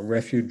or a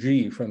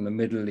refugee from the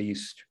Middle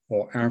East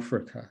or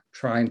Africa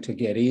trying to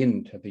get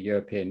into the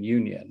European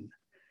Union,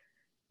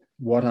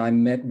 what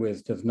I'm met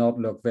with does not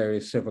look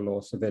very civil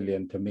or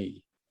civilian to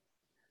me.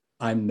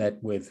 I'm met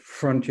with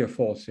frontier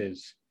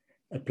forces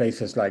at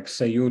places like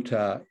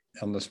Ceuta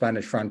on the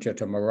Spanish frontier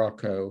to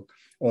Morocco,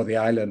 or the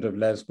island of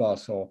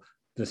Lesbos, or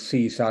the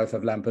sea south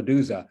of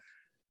Lampedusa,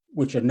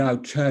 which are now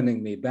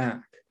turning me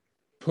back,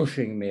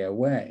 pushing me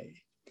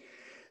away.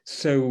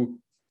 So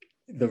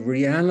the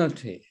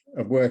reality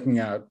of working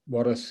out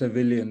what a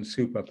civilian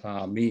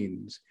superpower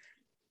means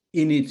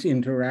in its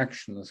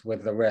interactions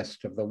with the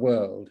rest of the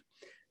world,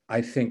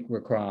 I think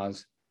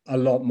requires a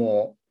lot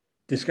more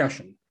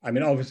discussion. I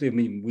mean, obviously,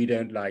 we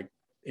don't like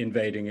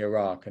invading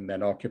Iraq and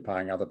then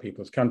occupying other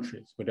people's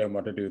countries. We don't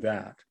want to do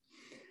that.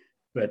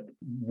 But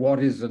what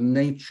is the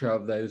nature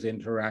of those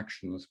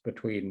interactions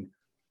between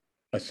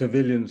a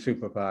civilian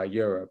superpower,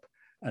 Europe,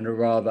 and a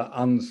rather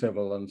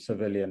uncivil and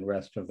civilian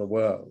rest of the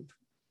world?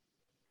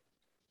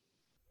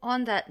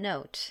 On that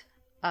note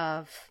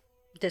of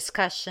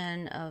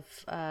discussion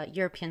of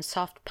European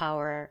soft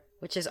power,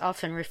 which is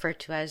often referred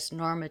to as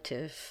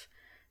normative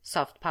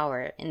soft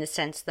power, in the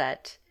sense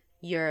that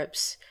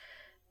Europe's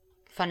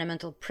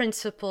fundamental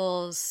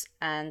principles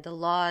and the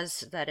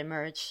laws that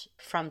emerge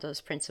from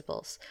those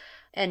principles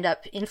end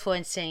up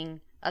influencing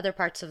other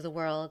parts of the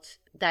world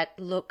that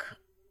look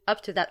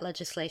up to that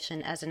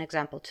legislation as an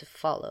example to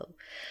follow.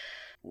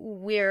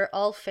 We're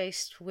all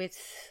faced with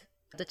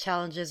the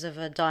challenges of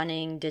a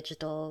dawning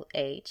digital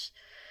age.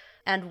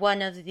 And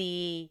one of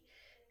the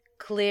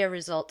clear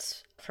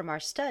results from our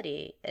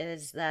study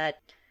is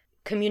that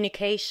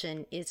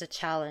communication is a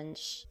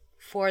challenge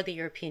for the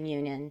European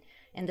Union,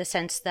 in the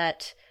sense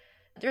that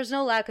there's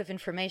no lack of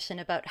information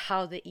about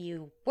how the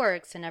EU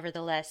works, and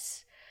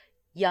nevertheless,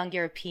 young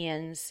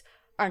Europeans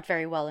aren't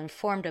very well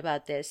informed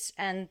about this.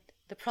 And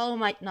the problem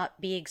might not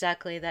be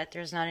exactly that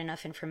there's not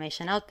enough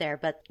information out there,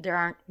 but there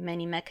aren't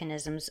many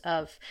mechanisms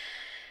of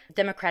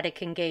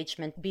democratic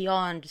engagement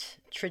beyond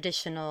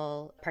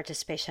traditional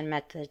participation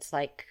methods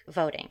like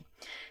voting.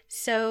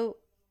 So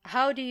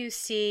how do you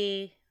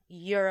see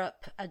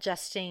Europe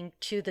adjusting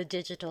to the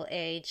digital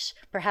age,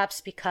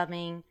 perhaps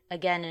becoming,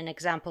 again, an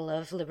example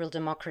of liberal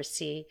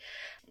democracy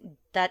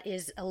that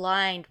is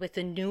aligned with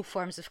the new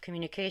forms of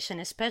communication,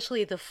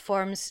 especially the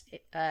forms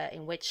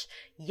in which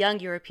young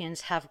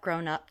Europeans have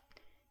grown up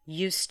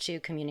used to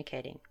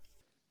communicating?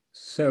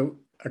 So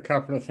a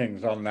couple of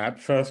things on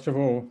that. First of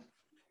all,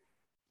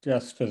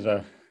 just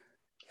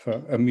for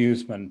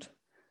amusement,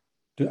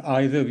 do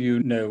either of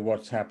you know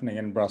what's happening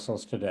in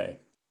Brussels today?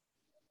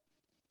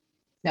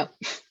 No.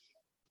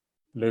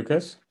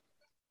 Lucas?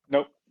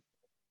 Nope.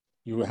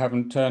 You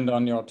haven't turned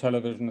on your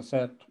television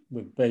set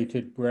with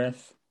bated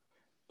breath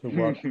to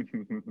watch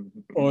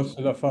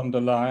Ursula von der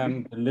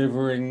Leyen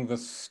delivering the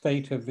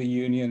State of the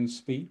Union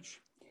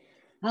speech?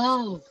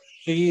 Oh.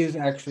 She is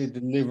actually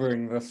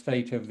delivering the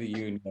State of the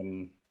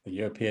Union, the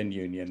European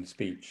Union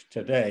speech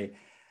today.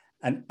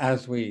 And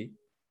as we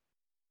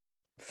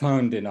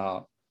found in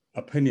our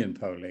opinion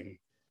polling,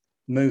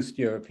 most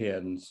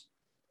Europeans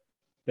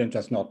don't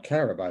just not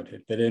care about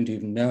it, they don't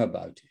even know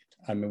about it.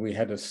 I mean, we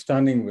had a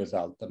stunning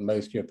result that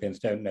most Europeans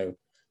don't know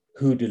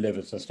who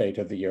delivers the State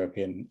of the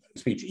European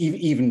speech,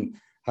 even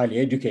highly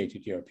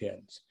educated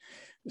Europeans.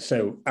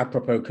 So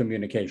apropos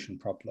communication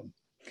problem.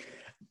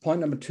 Point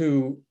number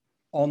two,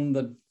 on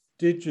the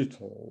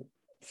digital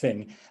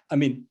thing, I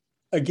mean,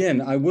 again,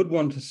 I would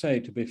want to say,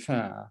 to be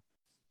fair,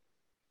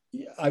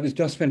 I was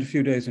just spent a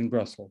few days in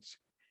Brussels.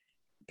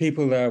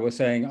 People there were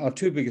saying our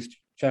two biggest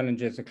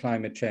challenges are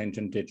climate change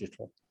and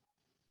digital.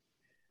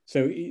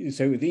 So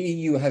the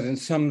EU has, in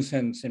some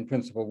sense, in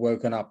principle,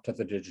 woken up to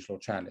the digital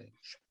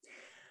challenge.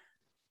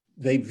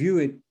 They view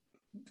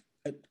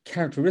it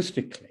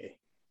characteristically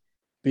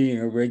being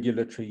a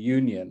regulatory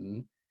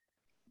union,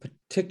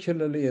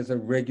 particularly as a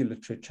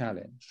regulatory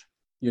challenge.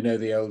 You know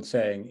the old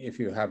saying, if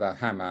you have a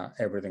hammer,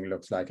 everything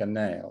looks like a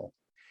nail.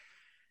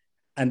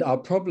 And our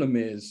problem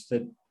is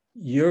that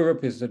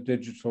Europe is the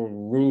digital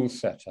rule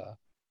setter,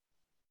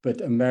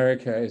 but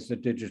America is the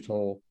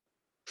digital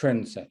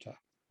trendsetter.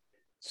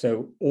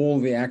 So all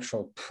the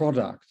actual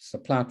products, the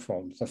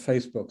platforms, the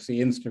Facebooks,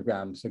 the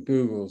Instagrams, the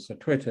Googles, the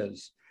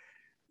Twitters,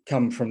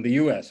 come from the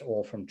US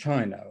or from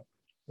China,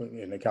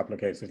 in a couple of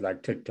cases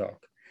like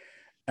TikTok.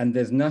 And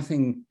there's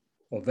nothing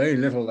or very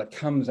little that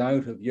comes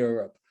out of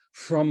Europe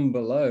from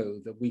below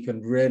that we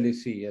can really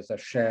see as a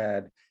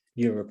shared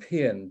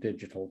European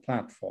digital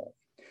platform.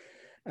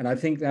 And I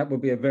think that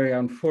would be a very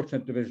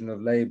unfortunate division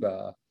of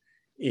labor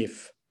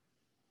if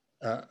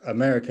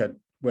America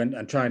went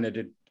and China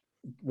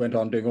went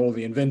on doing all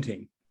the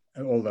inventing,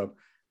 all the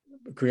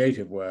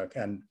creative work,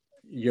 and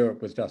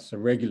Europe was just a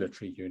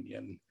regulatory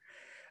union.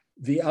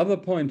 The other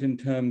point in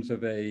terms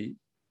of a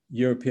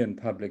European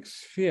public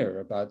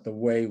sphere about the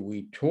way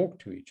we talk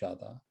to each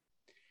other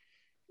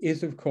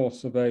is, of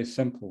course, a very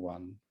simple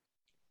one,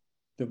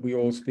 that we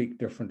all speak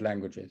different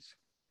languages.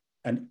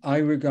 And I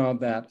regard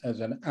that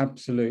as an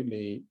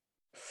absolutely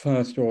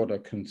first-order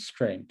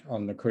constraint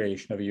on the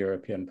creation of a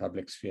European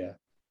public sphere.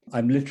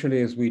 I'm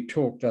literally, as we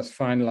talk, just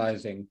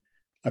finalizing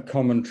a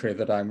commentary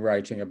that I'm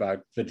writing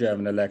about the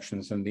German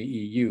elections and the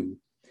EU.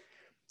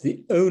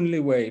 the only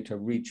way to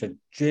reach a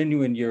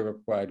genuine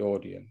Europe-wide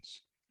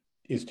audience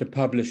is to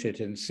publish it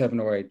in 7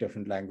 or 8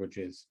 different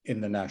languages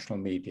in the national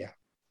media.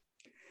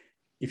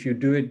 If you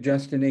do it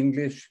just in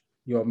English,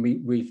 you're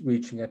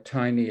reaching a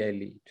tiny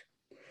elite.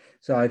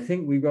 So I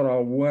think we've got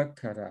our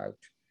work cut out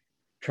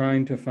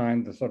trying to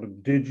find the sort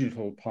of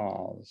digital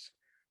paths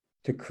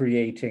to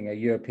creating a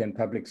European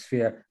public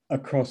sphere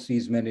across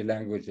these many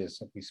languages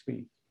that we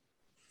speak.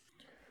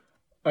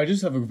 I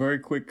just have a very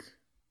quick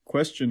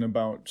question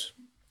about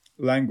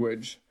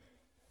language.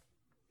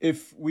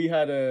 If we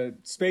had a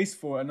space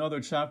for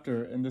another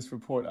chapter in this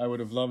report, I would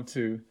have loved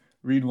to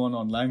read one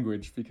on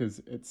language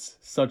because it's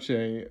such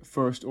a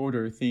first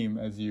order theme,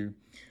 as you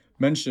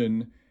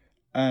mentioned.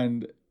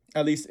 And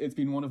at least it's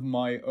been one of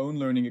my own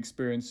learning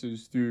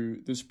experiences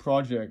through this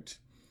project,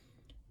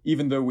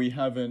 even though we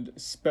haven't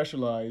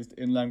specialized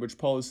in language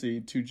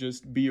policy, to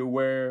just be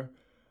aware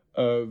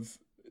of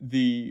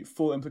the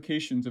full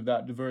implications of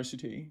that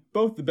diversity,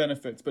 both the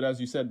benefits, but as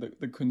you said,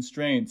 the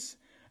constraints.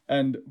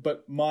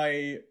 But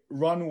my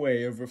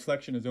runway of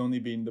reflection has only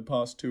been the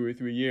past 2 or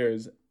 3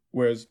 years,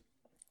 whereas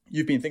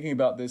you've been thinking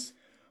about this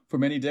for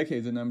many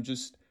decades, and I'm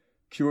just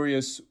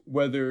curious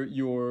whether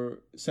your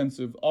sense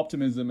of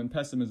optimism and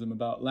pessimism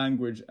about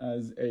language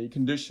as a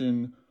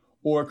condition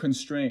or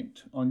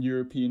constraint on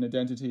European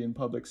identity and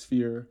public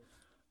sphere,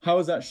 how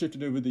has that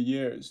shifted over the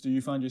years? Do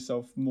you find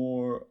yourself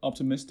more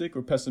optimistic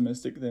or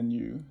pessimistic than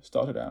you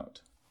started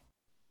out?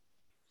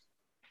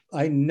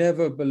 I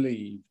never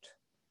believed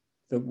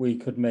that we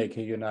could make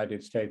a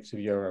United States of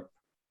Europe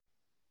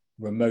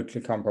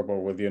remotely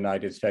comparable with the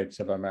United States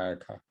of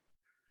America,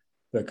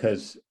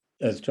 because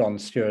as John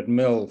Stuart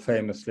Mill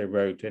famously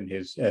wrote in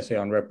his essay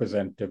on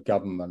representative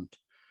government,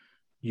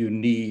 you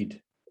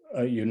need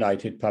a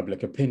united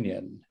public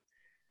opinion.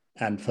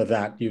 And for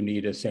that, you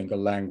need a single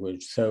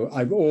language. So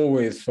I've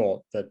always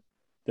thought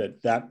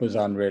that was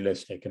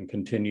unrealistic and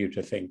continue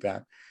to think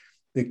that.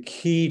 The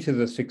key to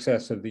the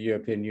success of the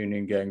European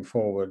Union going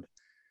forward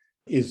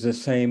is the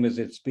same as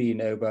it's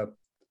been over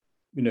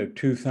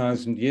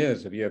 2,000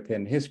 years of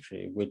European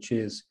history, which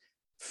is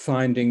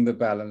finding the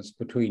balance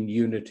between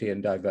unity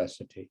and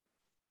diversity.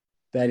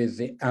 That is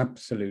the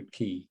absolute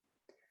key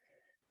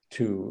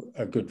to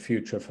a good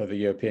future for the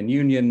European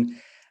Union.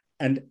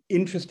 And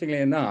interestingly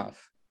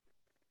enough,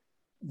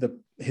 the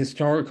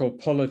historical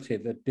polity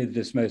that did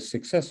this most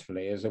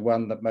successfully is the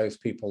one that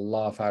most people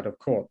laugh out of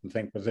court and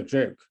think was a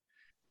joke,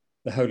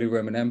 the Holy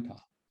Roman Empire.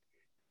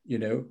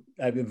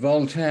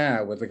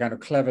 Voltaire, with the kind of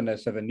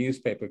cleverness of a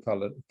newspaper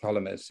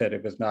columnist, said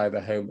it was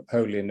neither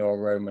holy nor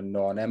Roman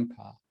nor an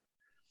empire.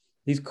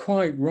 He's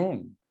quite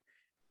wrong.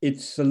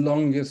 It's the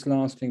longest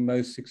lasting,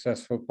 most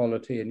successful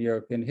polity in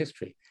European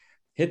history.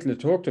 Hitler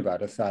talked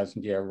about a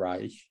 1,000-year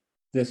Reich.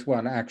 This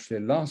one actually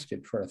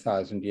lasted for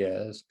 1,000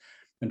 years.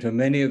 And for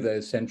many of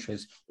those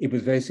centuries, it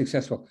was very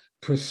successful,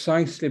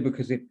 precisely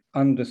because it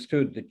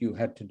understood that you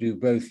had to do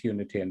both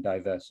unity and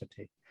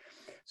diversity.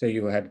 So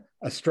you had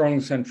a strong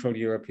central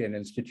European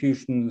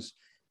institutions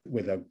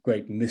with a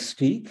great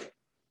mystique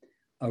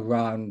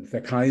around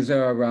the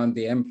Kaiser, around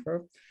the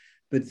emperor,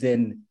 but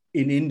then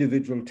in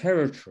individual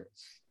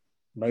territories,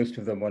 most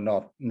of them were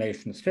not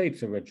nation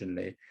states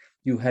originally,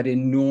 you had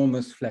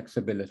enormous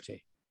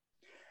flexibility,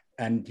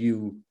 and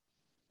you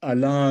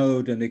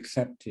allowed and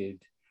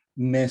accepted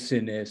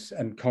messiness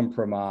and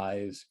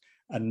compromise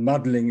and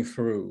muddling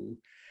through,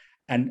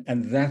 and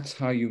that's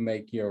how you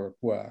make Europe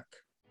work.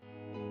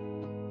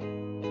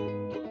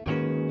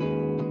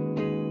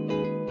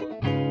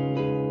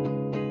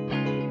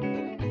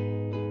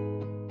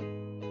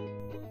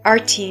 Our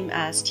team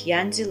asked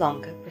Jan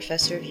Zielonka,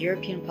 professor of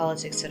European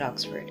politics at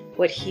Oxford,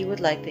 what he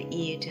would like the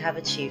EU to have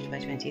achieved by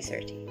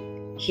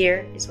 2030.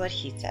 Here is what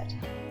he said.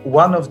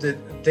 One of the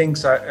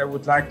things I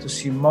would like to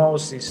see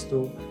most is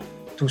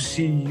to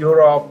see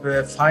Europe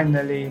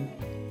finally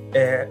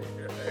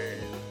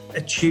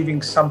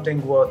achieving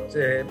something what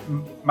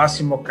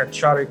Massimo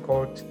Cacciari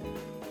called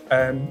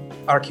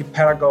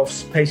archipelago of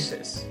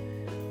spaces,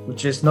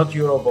 which is not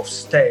Europe of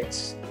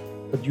states,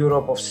 but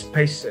Europe of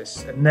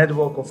spaces, a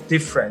network of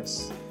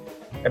difference,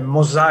 a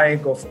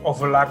mosaic of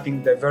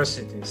overlapping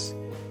diversities.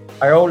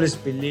 I always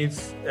believe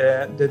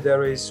that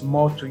there is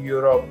more to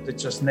Europe than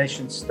just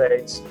nation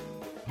states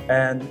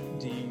and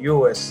the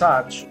EU as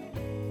such.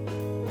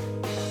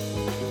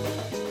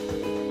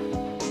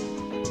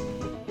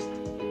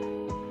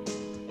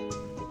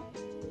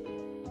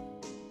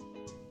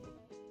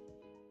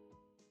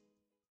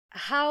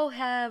 How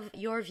have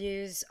your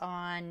views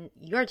on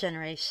your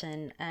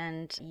generation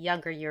and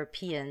younger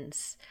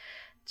Europeans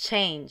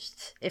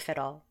changed, if at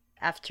all,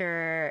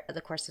 after the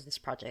course of this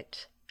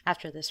project,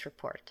 after this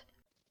report?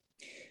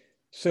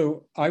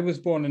 So I was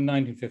born in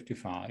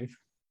 1955.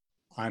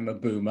 I'm a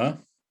boomer.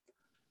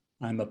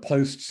 I'm a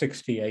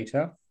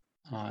post-68er.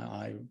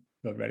 I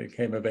already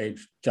came of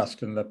age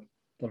just in the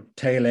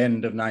tail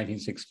end of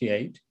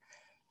 1968.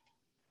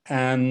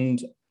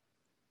 And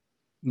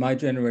my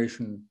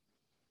generation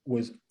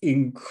was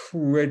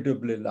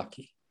incredibly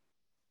lucky.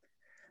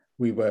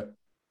 We were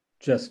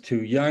just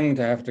too young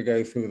to have to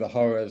go through the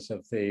horrors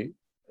of the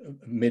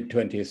mid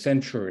 20th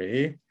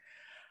century.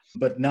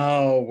 But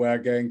now we're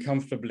going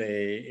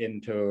comfortably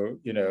into,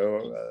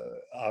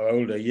 our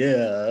older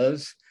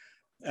years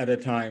at a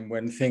time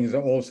when things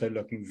are also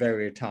looking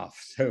very tough.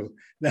 So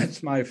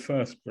that's my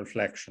first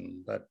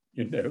reflection, that,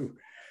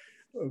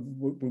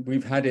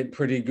 we've had it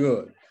pretty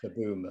good, the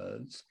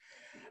boomers.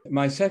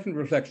 My second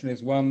reflection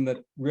is one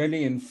that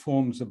really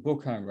informs the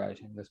book I'm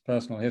writing, this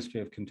personal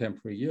history of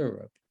contemporary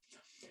Europe,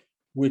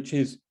 which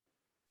is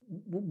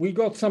we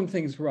got some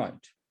things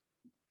right.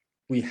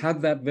 We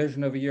had that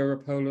vision of a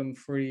Europe whole and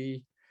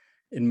free,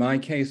 in my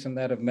case and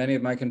that of many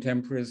of my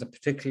contemporaries,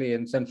 particularly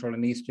in Central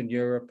and Eastern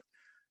Europe,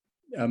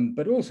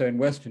 but also in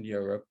Western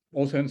Europe,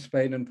 also in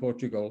Spain and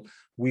Portugal.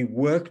 We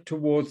worked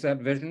towards that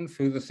vision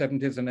through the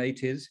 70s and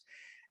 80s,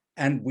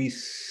 and we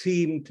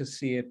seem to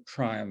see it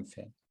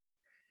triumphing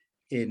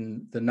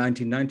in the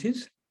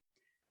 1990s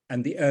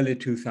and the early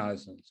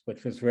 2000s,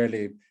 which was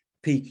really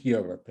peak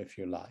Europe, if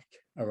you like,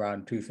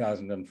 around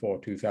 2004,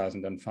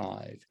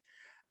 2005.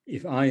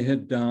 If I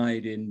had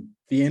died in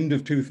the end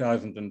of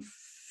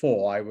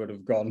 2004, I would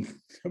have gone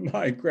to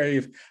my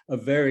grave a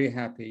very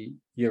happy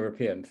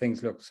European.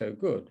 Things look so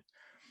good.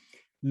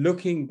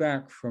 Looking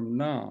back from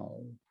now,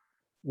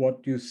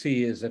 what you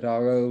see is that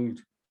our old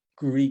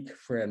Greek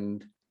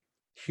friend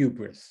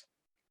hubris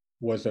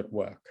was at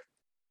work.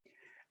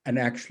 And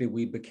actually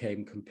we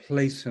became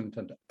complacent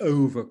and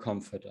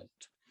overconfident,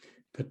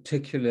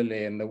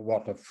 particularly in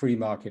what a free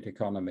market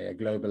economy, a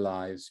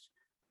globalized,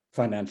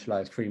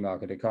 financialized free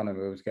market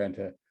economy was going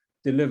to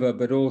deliver,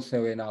 but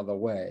also in other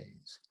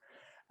ways.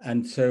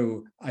 And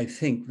so I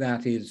think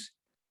that is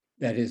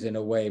in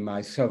a way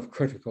my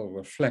self-critical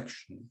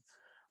reflection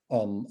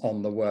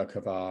on the work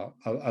of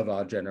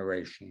our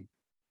generation.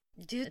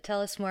 Do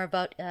tell us more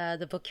about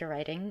the book you're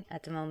writing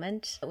at the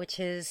moment, which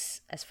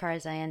is, as far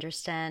as I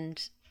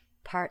understand,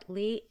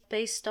 partly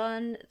based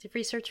on the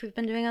research we've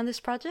been doing on this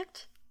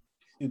project?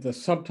 The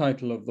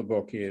subtitle of the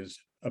book is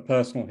A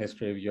Personal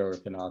History of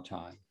Europe in Our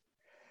Time.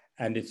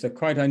 And it's a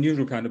quite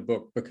unusual kind of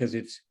book because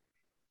it's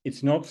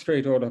not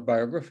straight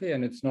autobiography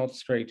and it's not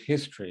straight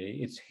history.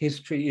 It's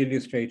history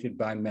illustrated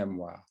by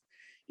memoir,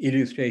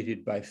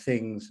 illustrated by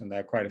things, and there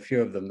are quite a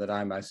few of them that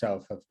I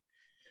myself have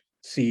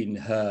seen,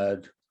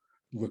 heard,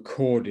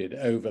 recorded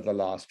over the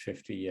last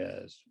 50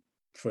 years.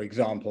 For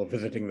example,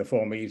 visiting the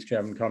former East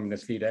German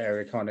communist leader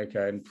Erich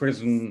Honecker in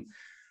prison,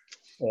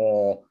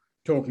 or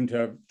talking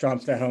to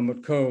Chancellor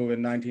Helmut Kohl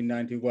in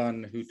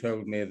 1991, who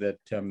told me that,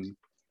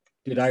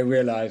 did I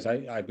realize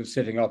I was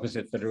sitting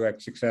opposite the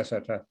direct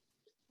successor to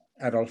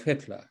Adolf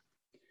Hitler,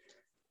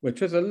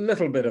 which was a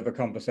little bit of a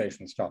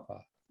conversation stopper,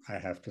 I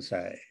have to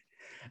say.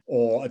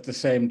 Or at the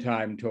same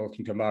time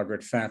talking to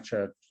Margaret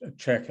Thatcher at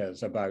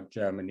Chequers about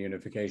German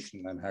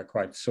unification and her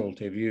quite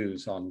salty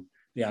views on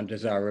the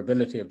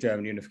undesirability of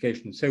German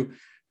unification. So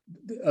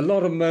a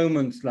lot of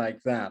moments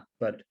like that,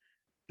 but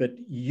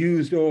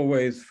used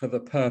always for the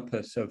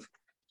purpose of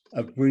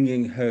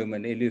bringing home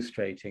and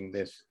illustrating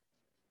this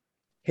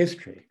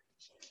history.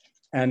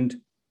 And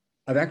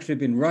I've actually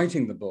been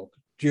writing the book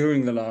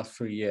during the last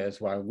 3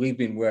 years while we've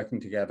been working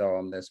together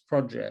on this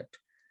project,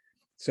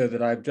 so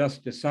that I've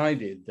just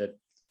decided that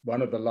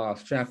one of the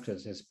last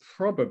chapters is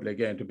probably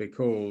going to be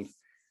called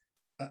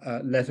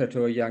A Letter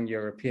to a Young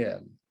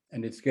European.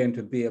 And it's going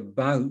to be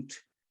about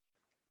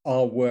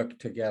our work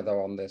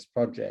together on this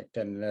project.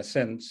 And in a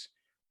sense,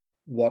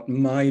 what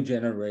my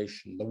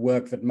generation, the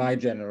work that my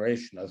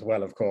generation, as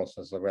well, of course,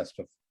 as the rest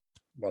of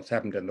what's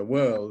happened in the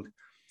world,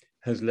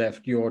 has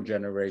left your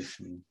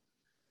generation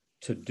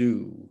to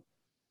do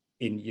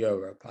in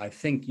Europe. I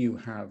think you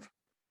have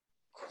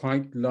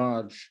quite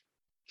large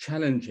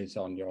challenges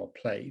on your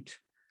plate.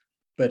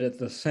 But at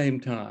the same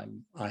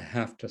time, I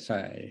have to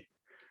say,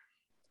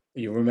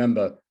 you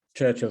remember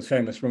Churchill's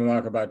famous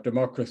remark about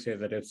democracy,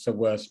 that it's the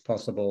worst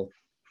possible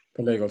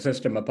political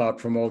system apart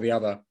from all the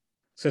other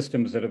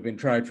systems that have been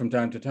tried from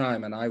time to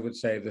time. And I would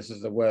say this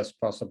is the worst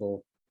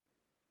possible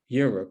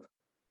Europe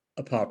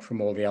apart from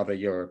all the other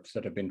Europes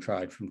that have been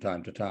tried from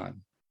time to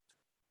time.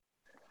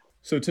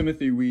 So,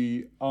 Timothy,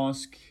 we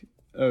ask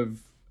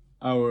of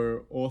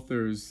our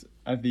authors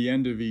at the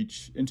end of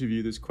each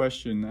interview this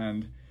question,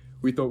 and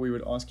we thought we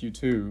would ask you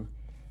too.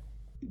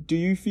 Do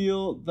you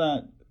feel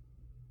that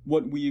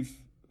what we've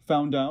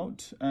found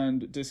out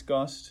and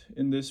discussed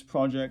in this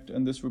project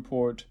and this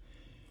report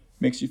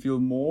makes you feel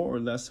more or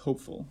less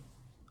hopeful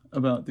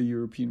about the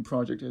European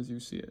project as you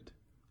see it?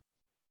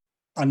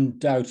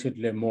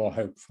 Undoubtedly more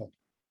hopeful.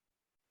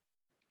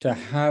 To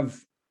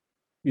have,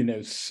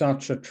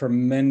 such a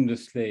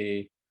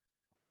tremendously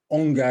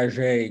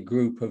engagé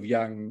group of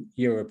young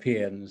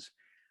Europeans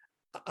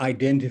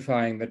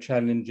identifying the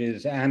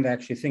challenges and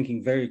actually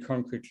thinking very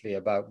concretely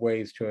about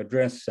ways to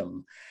address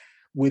them,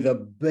 with a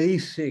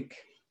basic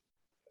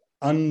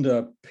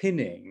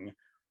underpinning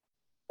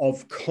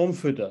of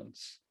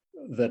confidence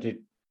that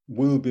it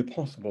will be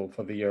possible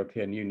for the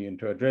European Union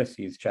to address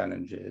these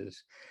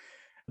challenges,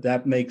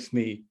 that makes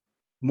me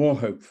more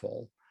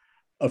hopeful.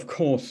 Of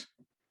course,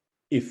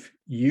 if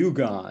you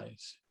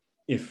guys,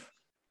 if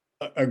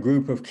a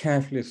group of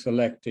carefully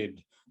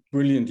selected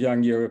brilliant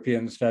young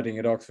Europeans studying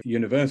at Oxford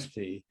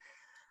University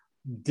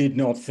did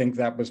not think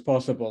that was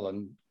possible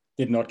and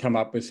did not come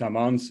up with some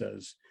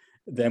answers,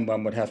 then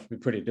one would have to be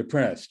pretty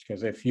depressed,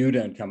 because if you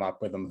don't come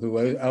up with them,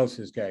 who else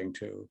is going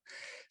to?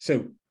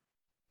 So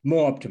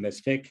more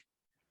optimistic.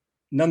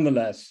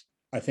 Nonetheless,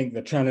 I think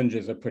the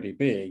challenges are pretty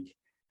big.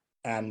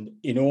 And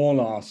in all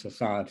our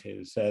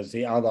societies, there's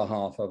the other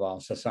half of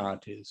our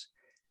societies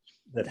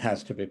that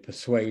has to be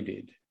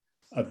persuaded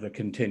of the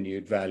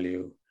continued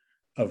value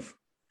of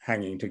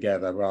hanging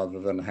together rather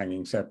than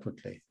hanging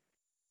separately.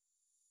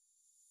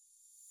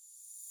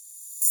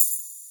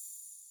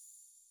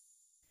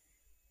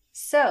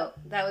 So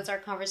that was our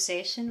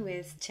conversation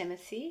with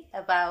Timothy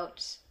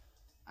about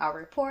our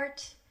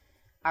report,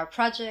 our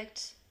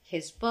project,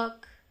 his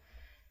book,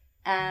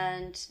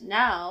 and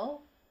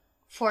now,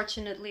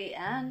 fortunately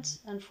and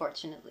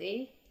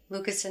unfortunately,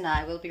 Lucas and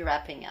I will be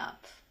wrapping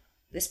up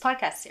this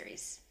podcast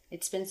series.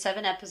 It's been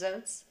 7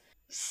 episodes,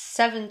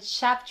 7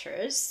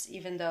 chapters,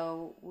 even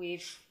though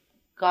we've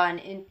gone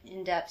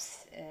in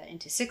depth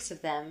into 6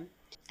 of them.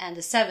 And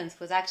the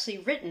 7th was actually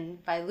written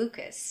by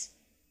Lucas,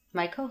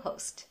 my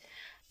co-host.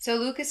 So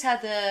Lucas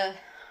had the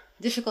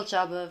difficult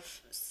job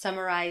of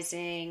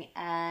summarizing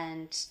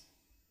and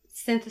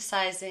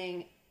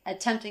synthesizing,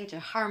 attempting to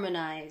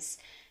harmonize,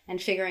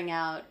 and figuring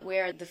out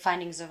where the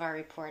findings of our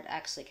report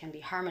actually can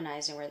be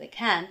harmonized and where they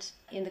can't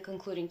in the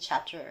concluding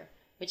chapter,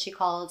 which he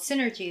called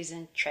Synergies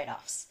and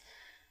Trade-offs.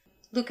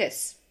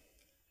 Lucas,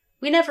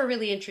 we never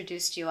really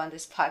introduced you on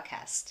this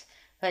podcast,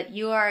 but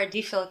you are a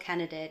DPhil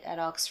candidate at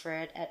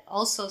Oxford, at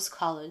Alsos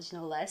College,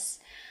 no less.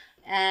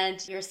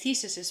 And your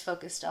thesis is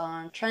focused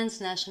on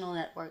transnational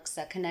networks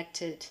that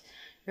connected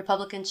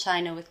Republican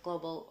China with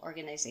global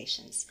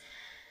organizations.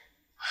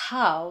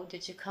 How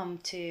did you come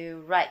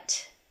to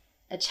write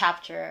a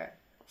chapter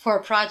for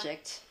a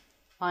project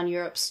on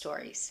Europe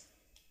stories?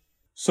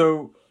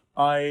 So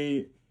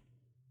I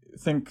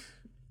think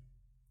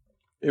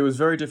it was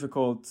very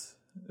difficult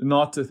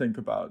not to think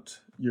about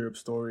Europe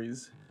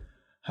stories,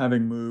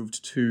 having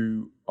moved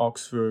to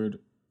Oxford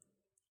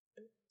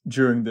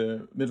during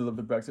the middle of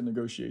the Brexit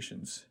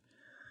negotiations.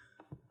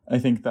 I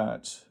think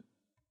that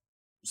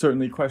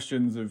certainly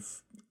questions of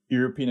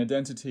European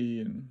identity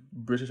and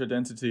British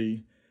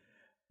identity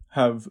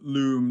have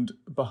loomed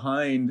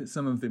behind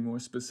some of the more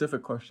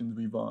specific questions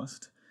we've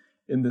asked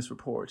in this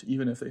report,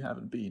 even if they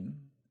haven't been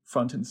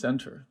front and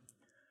center.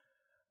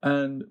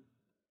 And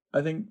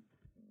I think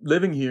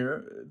living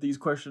here, these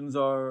questions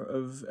are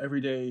of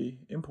everyday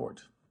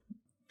import.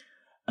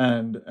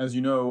 And as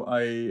you know,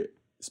 I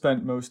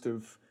spent most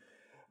of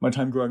my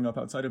time growing up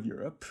outside of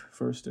Europe,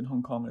 first in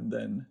Hong Kong and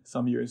then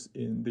some years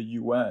in the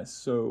US.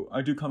 So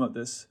I do come at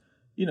this,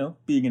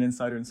 being an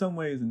insider in some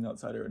ways and an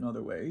outsider in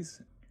other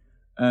ways.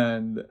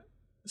 And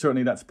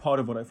certainly that's part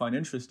of what I find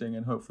interesting,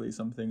 and hopefully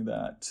something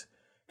that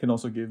can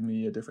also give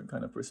me a different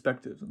kind of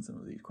perspective on some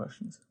of these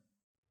questions.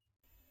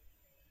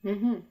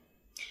 Mm-hmm.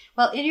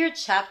 Well, in your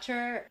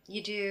chapter,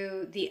 you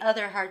do the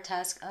other hard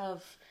task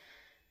of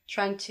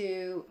trying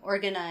to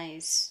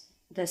organize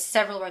the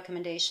several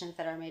recommendations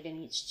that are made in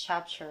each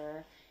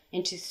chapter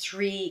into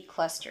 3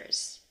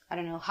 clusters. I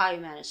don't know how you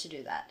managed to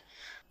do that.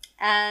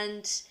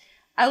 And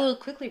I will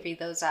quickly read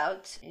those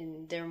out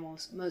in their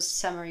most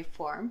summary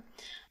form.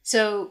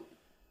 So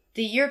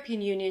the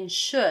European Union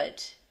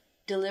should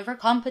deliver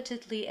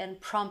competently and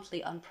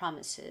promptly on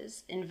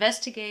promises,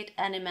 investigate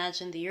and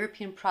imagine the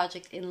European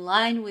project in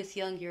line with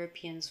young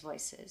Europeans'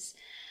 voices,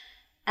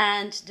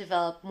 and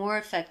develop more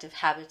effective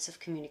habits of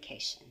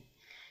communication.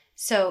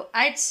 So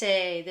I'd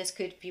say this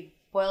could be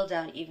boiled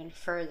down even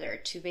further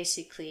to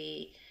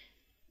basically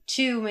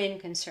 2 main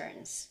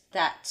concerns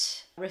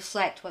that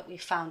reflect what we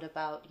found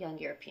about young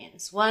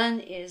Europeans. One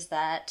is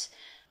that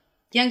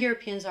young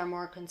Europeans are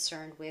more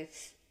concerned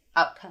with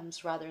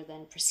outcomes rather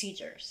than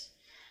procedures.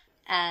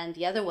 And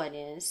the other one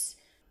is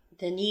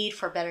the need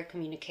for better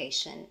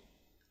communication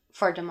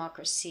for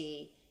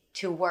democracy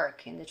to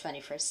work in the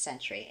 21st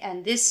century.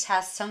 And this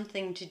has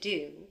something to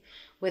do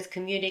with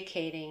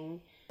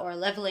communicating or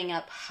leveling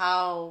up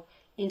how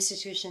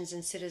institutions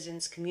and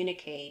citizens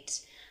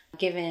communicate,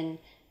 given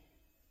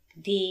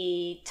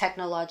the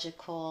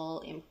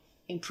technological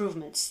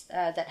improvements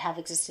that have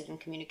existed in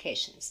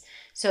communications.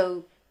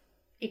 So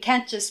it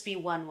can't just be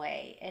one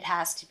way. It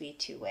has to be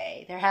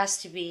 2-way. There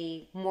has to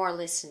be more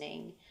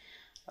listening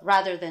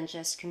rather than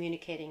just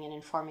communicating and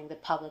informing the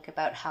public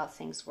about how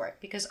things work.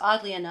 Because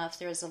oddly enough,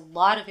 there is a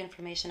lot of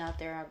information out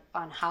there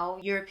on how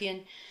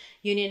European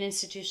Union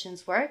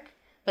institutions work,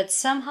 but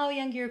somehow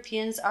young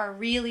Europeans are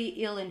really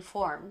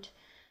ill-informed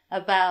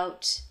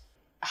about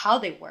how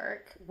they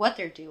work, what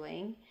they're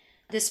doing,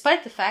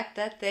 despite the fact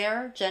that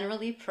they're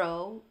generally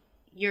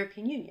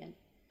pro-European Union.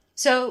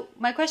 So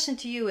my question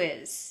to you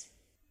is,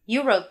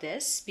 you wrote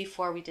this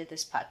before we did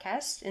this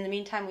podcast. In the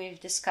meantime, we've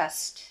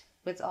discussed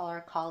with all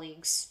our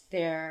colleagues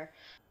their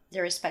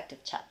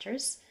respective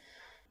chapters.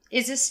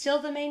 Is this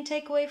still the main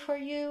takeaway for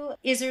you?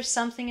 Is there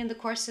something in the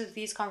course of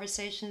these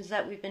conversations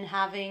that we've been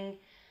having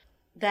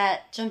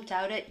that jumped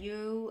out at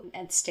you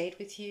and stayed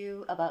with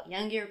you about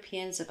young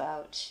Europeans,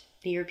 about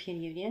the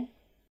European Union?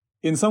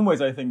 in some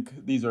ways, I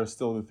think these are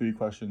still the three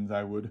questions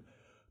I would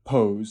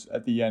pose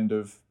at the end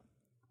of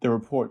the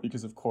report,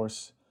 because, of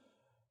course,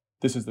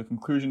 this is the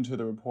conclusion to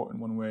the report in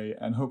one way,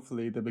 and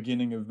hopefully the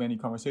beginning of many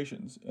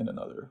conversations in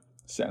another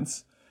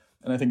sense.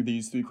 And I think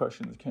these three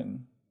questions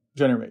can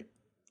generate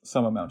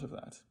some amount of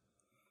that.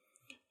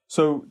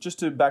 So just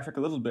to backtrack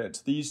a little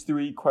bit, these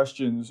three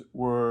questions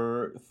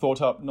were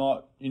thought up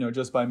not,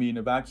 just by me in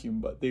a vacuum,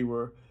 but they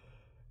were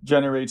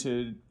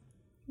generated,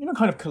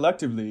 kind of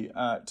collectively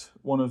at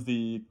one of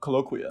the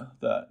colloquia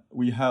that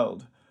we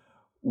held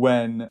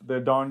when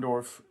the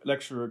Dahrendorf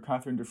lecturer,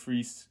 Catherine de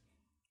Vries,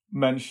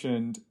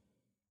 mentioned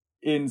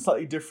in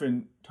slightly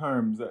different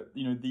terms that,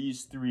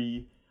 these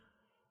three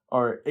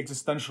are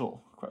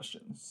existential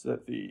questions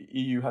that the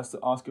EU has to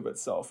ask of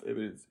itself if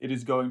it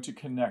is going to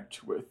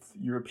connect with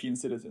European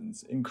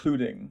citizens,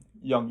 including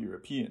young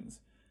Europeans.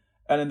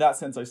 And in that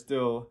sense, I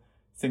still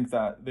think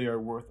that they are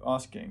worth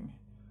asking.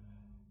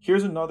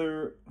 Here's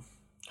another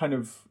kind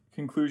of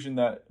conclusion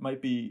that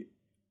might be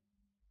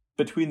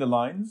between the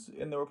lines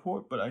in the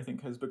report, but I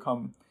think has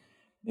become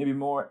maybe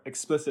more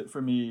explicit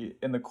for me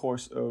in the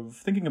course of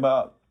thinking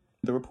about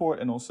the report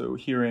and also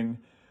hearing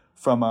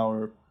from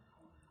our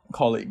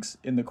colleagues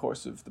in the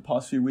course of the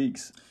past few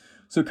weeks.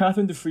 So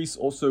Catherine de Vries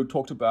also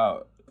talked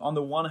about, on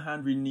the one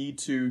hand, we need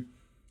to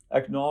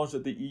acknowledge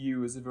that the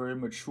EU is a very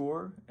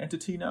mature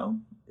entity now.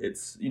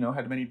 It's,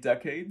 had many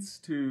decades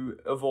to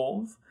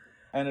evolve,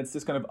 and it's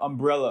this kind of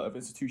umbrella of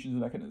institutions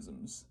and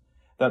mechanisms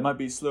that might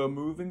be slow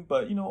moving,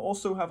 but,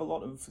 also have a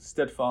lot of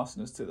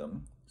steadfastness to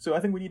them. So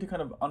I think we need to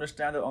kind of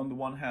understand it on the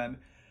one hand,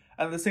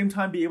 and at the same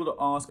time be able to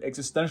ask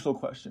existential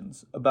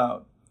questions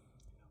about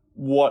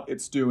what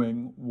it's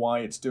doing, why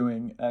it's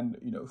doing, and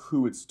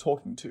who it's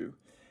talking to.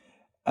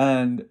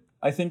 And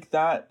I think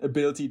that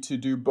ability to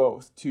do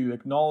both, to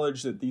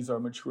acknowledge that these are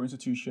mature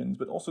institutions,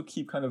 but also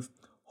keep kind of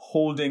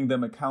holding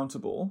them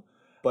accountable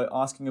by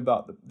asking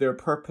about their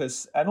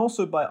purpose, and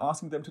also by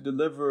asking them to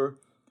deliver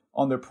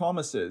on their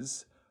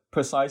promises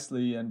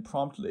precisely and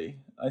promptly,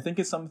 I think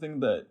is something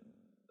that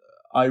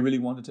I really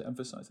wanted to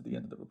emphasize at the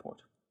end of the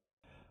report.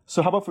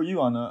 So how about for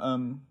you,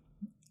 Anna?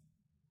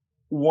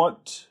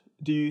 What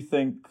do you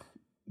think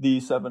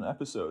these 7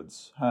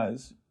 episodes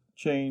has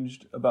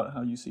changed about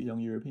how you see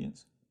young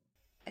Europeans?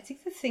 I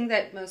think the thing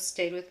that most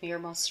stayed with me or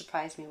most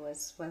surprised me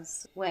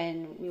was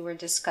when we were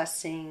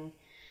discussing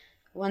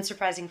one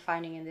surprising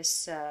finding in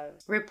this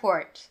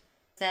report,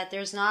 that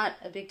there's not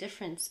a big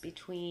difference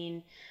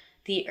between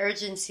the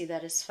urgency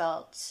that is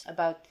felt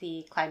about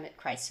the climate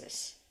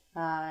crisis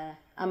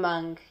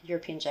among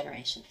European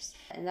generations.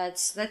 And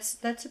that's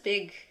a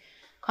big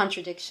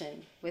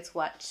contradiction with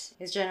what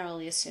is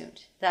generally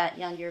assumed, that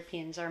young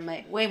Europeans are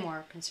way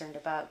more concerned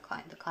about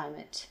the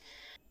climate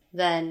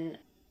than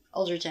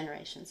older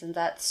generations. And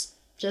that's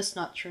just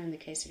not true in the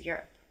case of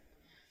Europe.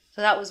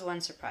 So that was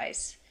one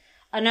surprise.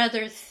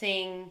 Another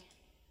thing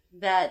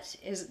that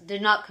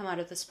did not come out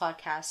of this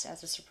podcast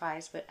as a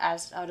surprise, but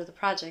as out of the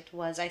project,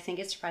 was, I think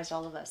it surprised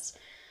all of us,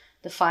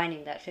 the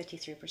finding that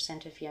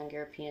 53% of young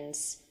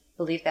Europeans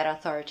believe that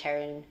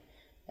authoritarian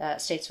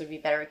states would be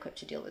better equipped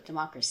to deal with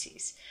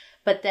democracies.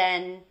 But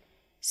then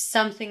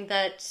something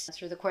that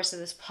through the course of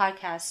this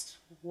podcast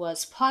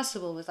was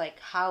possible was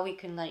how we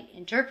can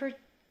interpret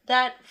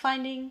that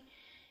finding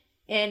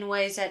in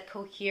ways that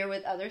cohere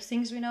with other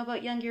things we know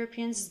about young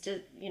Europeans,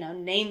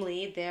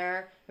 namely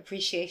their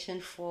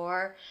appreciation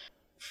for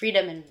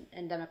freedom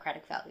and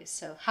democratic values.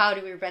 So how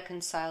do we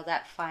reconcile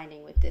that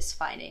finding with this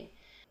finding?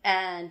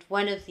 And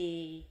one of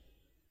the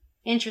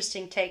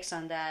interesting takes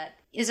on that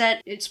is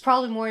that it's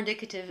probably more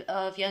indicative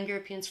of young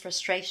Europeans'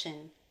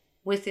 frustration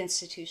with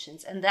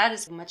institutions. And that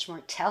is much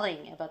more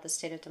telling about the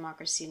state of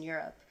democracy in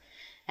Europe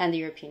and the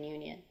European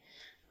Union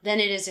than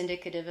it is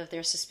indicative of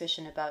their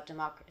suspicion about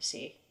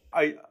democracy.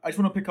 I just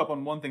want to pick up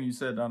on one thing you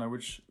said, Anna,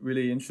 which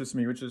really interests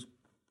me, which is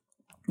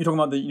you're talking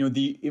about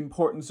the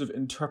importance of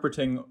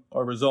interpreting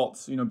our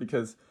results,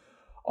 because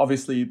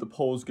obviously the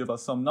polls give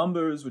us some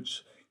numbers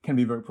which can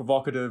be very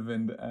provocative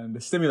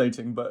and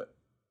stimulating, but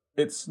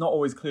it's not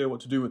always clear what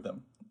to do with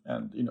them.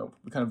 And,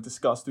 we kind of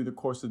discussed through the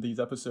course of these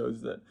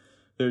episodes that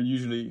there are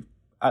usually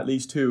at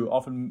least 2,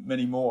 often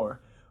many more,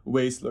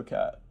 ways to look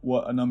at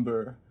what a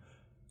number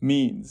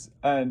means.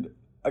 And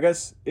I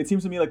guess it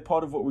seems to me like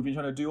part of what we've been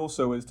trying to do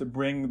also is to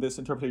bring this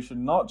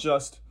interpretation not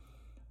just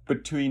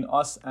between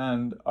us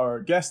and our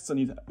guests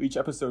on each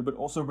episode, but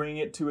also bringing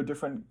it to a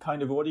different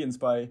kind of audience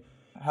by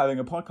having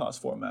a podcast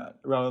format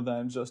rather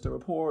than just a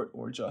report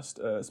or just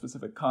a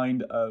specific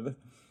kind of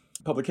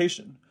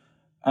publication.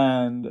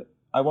 And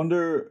I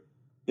wonder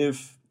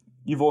if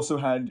you've also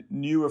had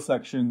new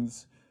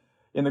reflections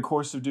in the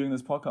course of doing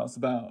this podcast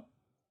about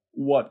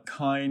what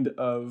kind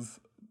of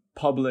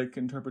public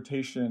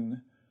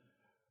interpretation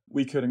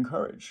we could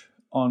encourage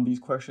on these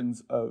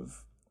questions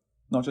of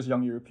not just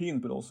young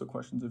Europeans, but also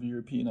questions of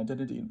European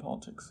identity and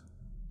politics.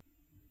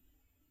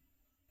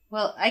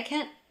 Well, I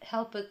can't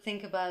help but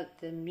think about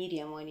the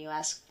medium when you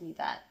ask me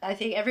that. I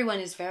think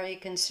everyone is very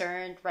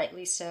concerned,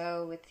 rightly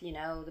so, with,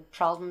 the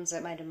problems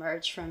that might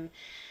emerge from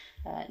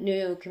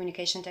new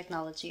communication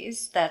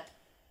technologies that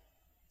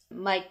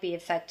might be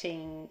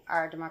affecting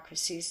our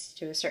democracies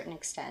to a certain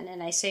extent.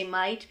 And I say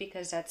might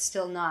because that's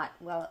still not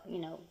well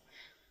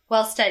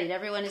studied.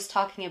 Everyone is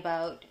talking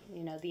about,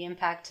 the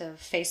impact of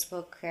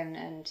Facebook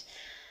and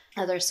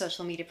other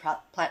social media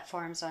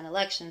platforms on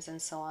elections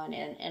and so on.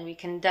 And we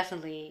can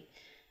definitely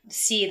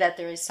see that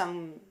there is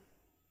some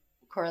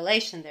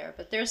correlation there,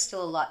 but there's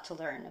still a lot to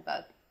learn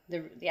about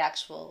the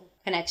actual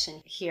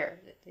connection here.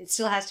 It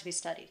still has to be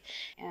studied.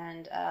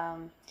 And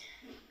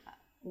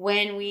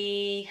when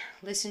we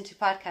listen to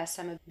podcasts,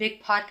 I'm a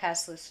big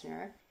podcast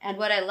listener. And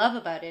what I love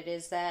about it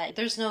is that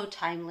there's no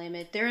time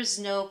limit. There's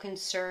no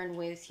concern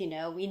with,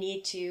 we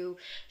need to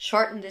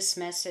shorten this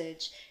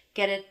message,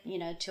 get it,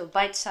 to a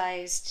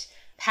bite-sized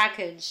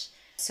package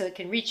so it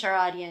can reach our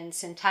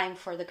audience in time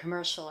for the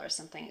commercial or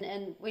something.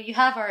 And when you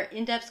have our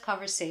in-depth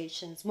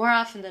conversations, more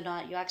often than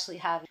not, you actually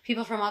have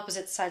people from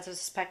opposite sides of the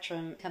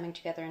spectrum coming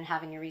together and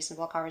having a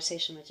reasonable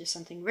conversation, which is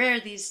something rare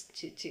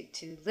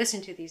to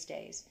listen to these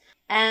days.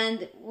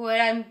 And what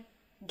I'm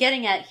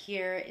getting at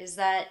here is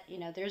that,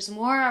 there's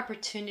more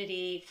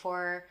opportunity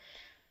for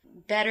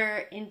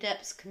better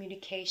in-depth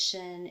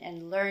communication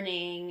and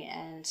learning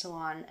and so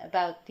on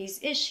about these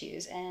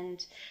issues.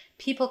 And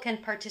people can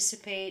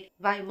participate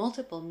via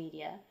multiple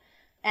media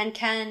and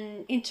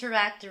can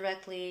interact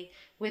directly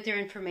with their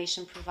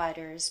information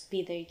providers,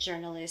 be they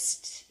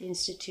journalists,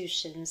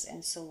 institutions,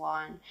 and so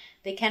on.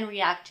 They can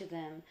react to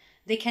them.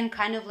 They can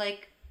kind of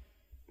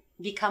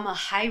become a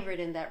hybrid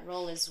in that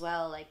role as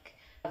well,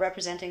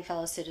 representing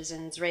fellow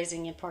citizens,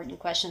 raising important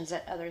questions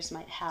that others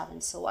might have,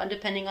 and so on,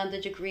 depending on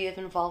the degree of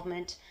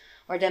involvement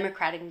or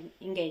democratic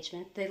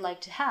engagement they'd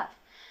like to have.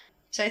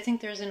 So I think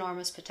there's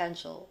enormous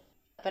potential.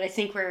 But I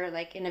think we're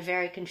in a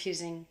very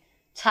confusing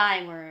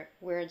time where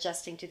we're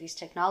adjusting to these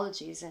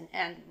technologies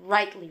and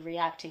rightly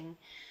reacting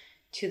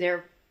to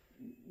their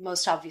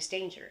most obvious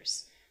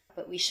dangers.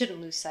 But we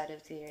shouldn't lose sight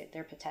of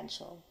their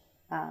potential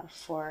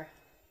for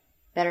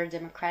better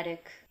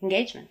democratic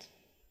engagement.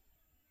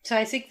 So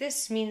I think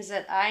this means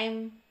that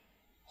I'm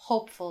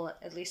hopeful,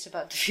 at least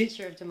about the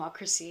future of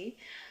democracy,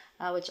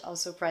 which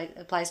also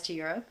applies to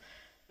Europe.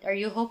 Are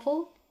you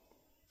hopeful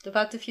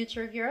about the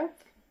future of Europe?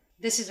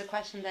 This is a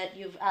question that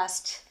you've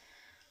asked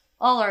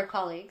all our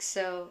colleagues,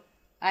 so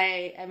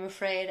I am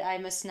afraid I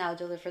must now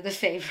deliver the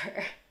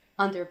favor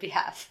on their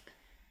behalf.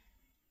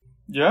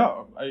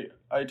 Yeah, I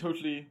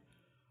agree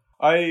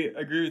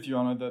with you,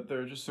 Anna, that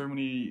there are just so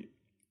many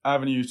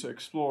avenues to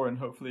explore, and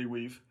hopefully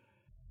we've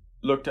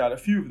looked at a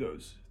few of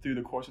those through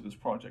the course of this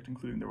project,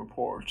 including the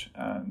report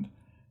and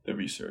the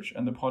research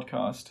and the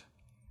podcast.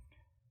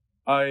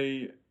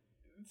 I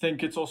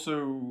think it's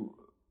also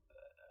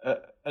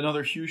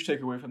another huge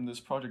takeaway from this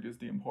project is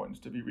the importance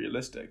to be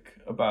realistic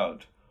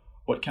about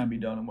what can be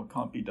done and what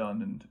can't be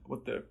done and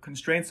what the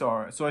constraints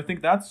are. So I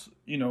think that's,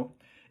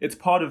 it's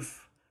part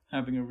of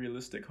having a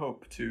realistic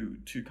hope to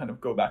kind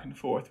of go back and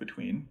forth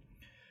between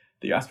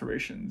the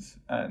aspirations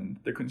and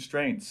the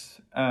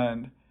constraints.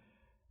 And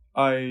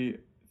I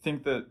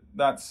think that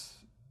that's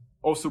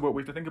also what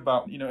we have to think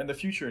about, in the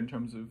future in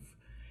terms of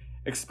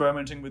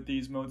experimenting with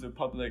these modes of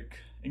public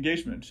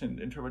engagement and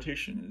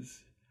interpretation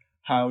is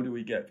how do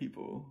we get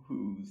people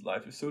whose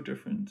lives are so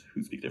different,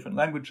 who speak different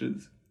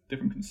languages,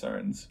 different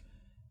concerns,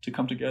 to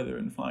come together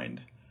and find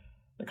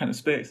the kind of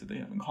space that they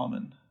have in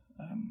common.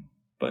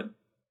 But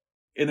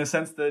in a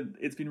sense that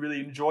it's been really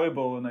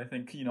enjoyable, and I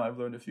think, I've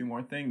learned a few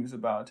more things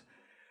about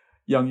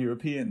young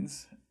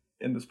Europeans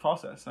in this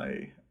process.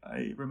 I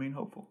remain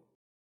hopeful.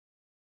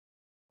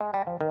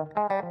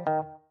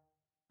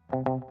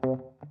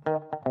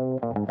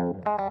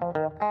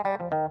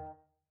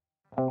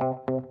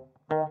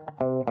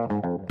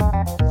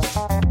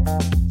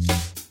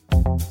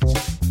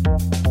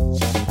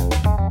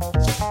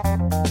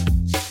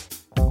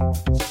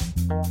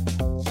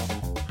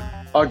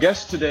 Our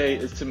guest today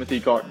is Timothy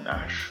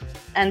Garton-Ash.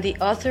 And the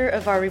author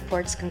of our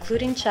report's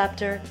concluding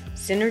chapter,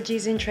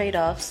 Synergies and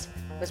Trade-offs,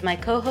 was my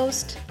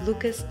co-host,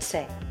 Lucas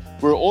Tse.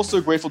 We're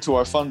also grateful to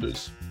our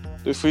funders,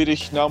 the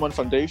Friedrich Naumann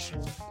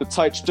Foundation, the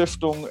Zeit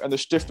Stiftung, and the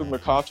Stiftung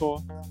Mercator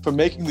for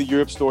making the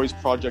Europe Stories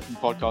project and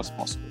podcast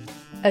possible.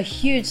 A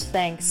huge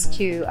thanks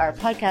to our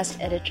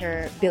podcast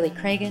editor, Billy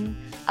Cragen,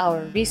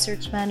 our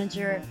research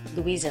manager,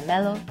 Luisa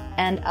Mello,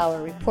 and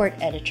our report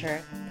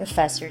editor,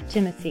 Professor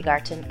Timothy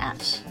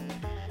Garton-Ash.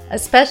 A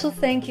special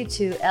thank you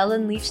to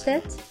Ellen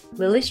Leifstedt,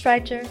 Lily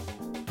Streiter,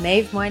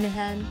 Maeve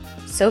Moynihan,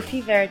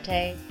 Sophie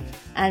Verite,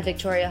 and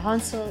Victoria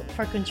Hansel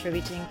for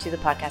contributing to the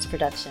podcast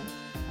production.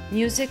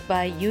 Music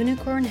by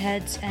Unicorn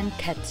Heads and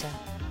Ketza.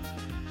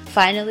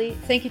 Finally,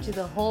 thank you to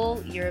the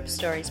whole Europe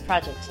Stories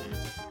project team.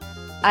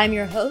 I'm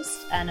your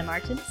host, Anna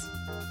Martins.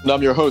 And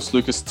I'm your host,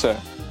 Lucas Tse.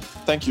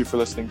 Thank you for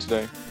listening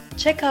today.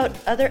 Check out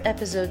other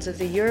episodes of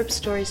the Europe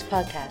Stories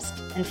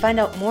podcast and find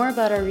out more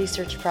about our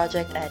research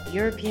project at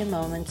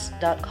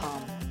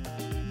europeanmoments.com.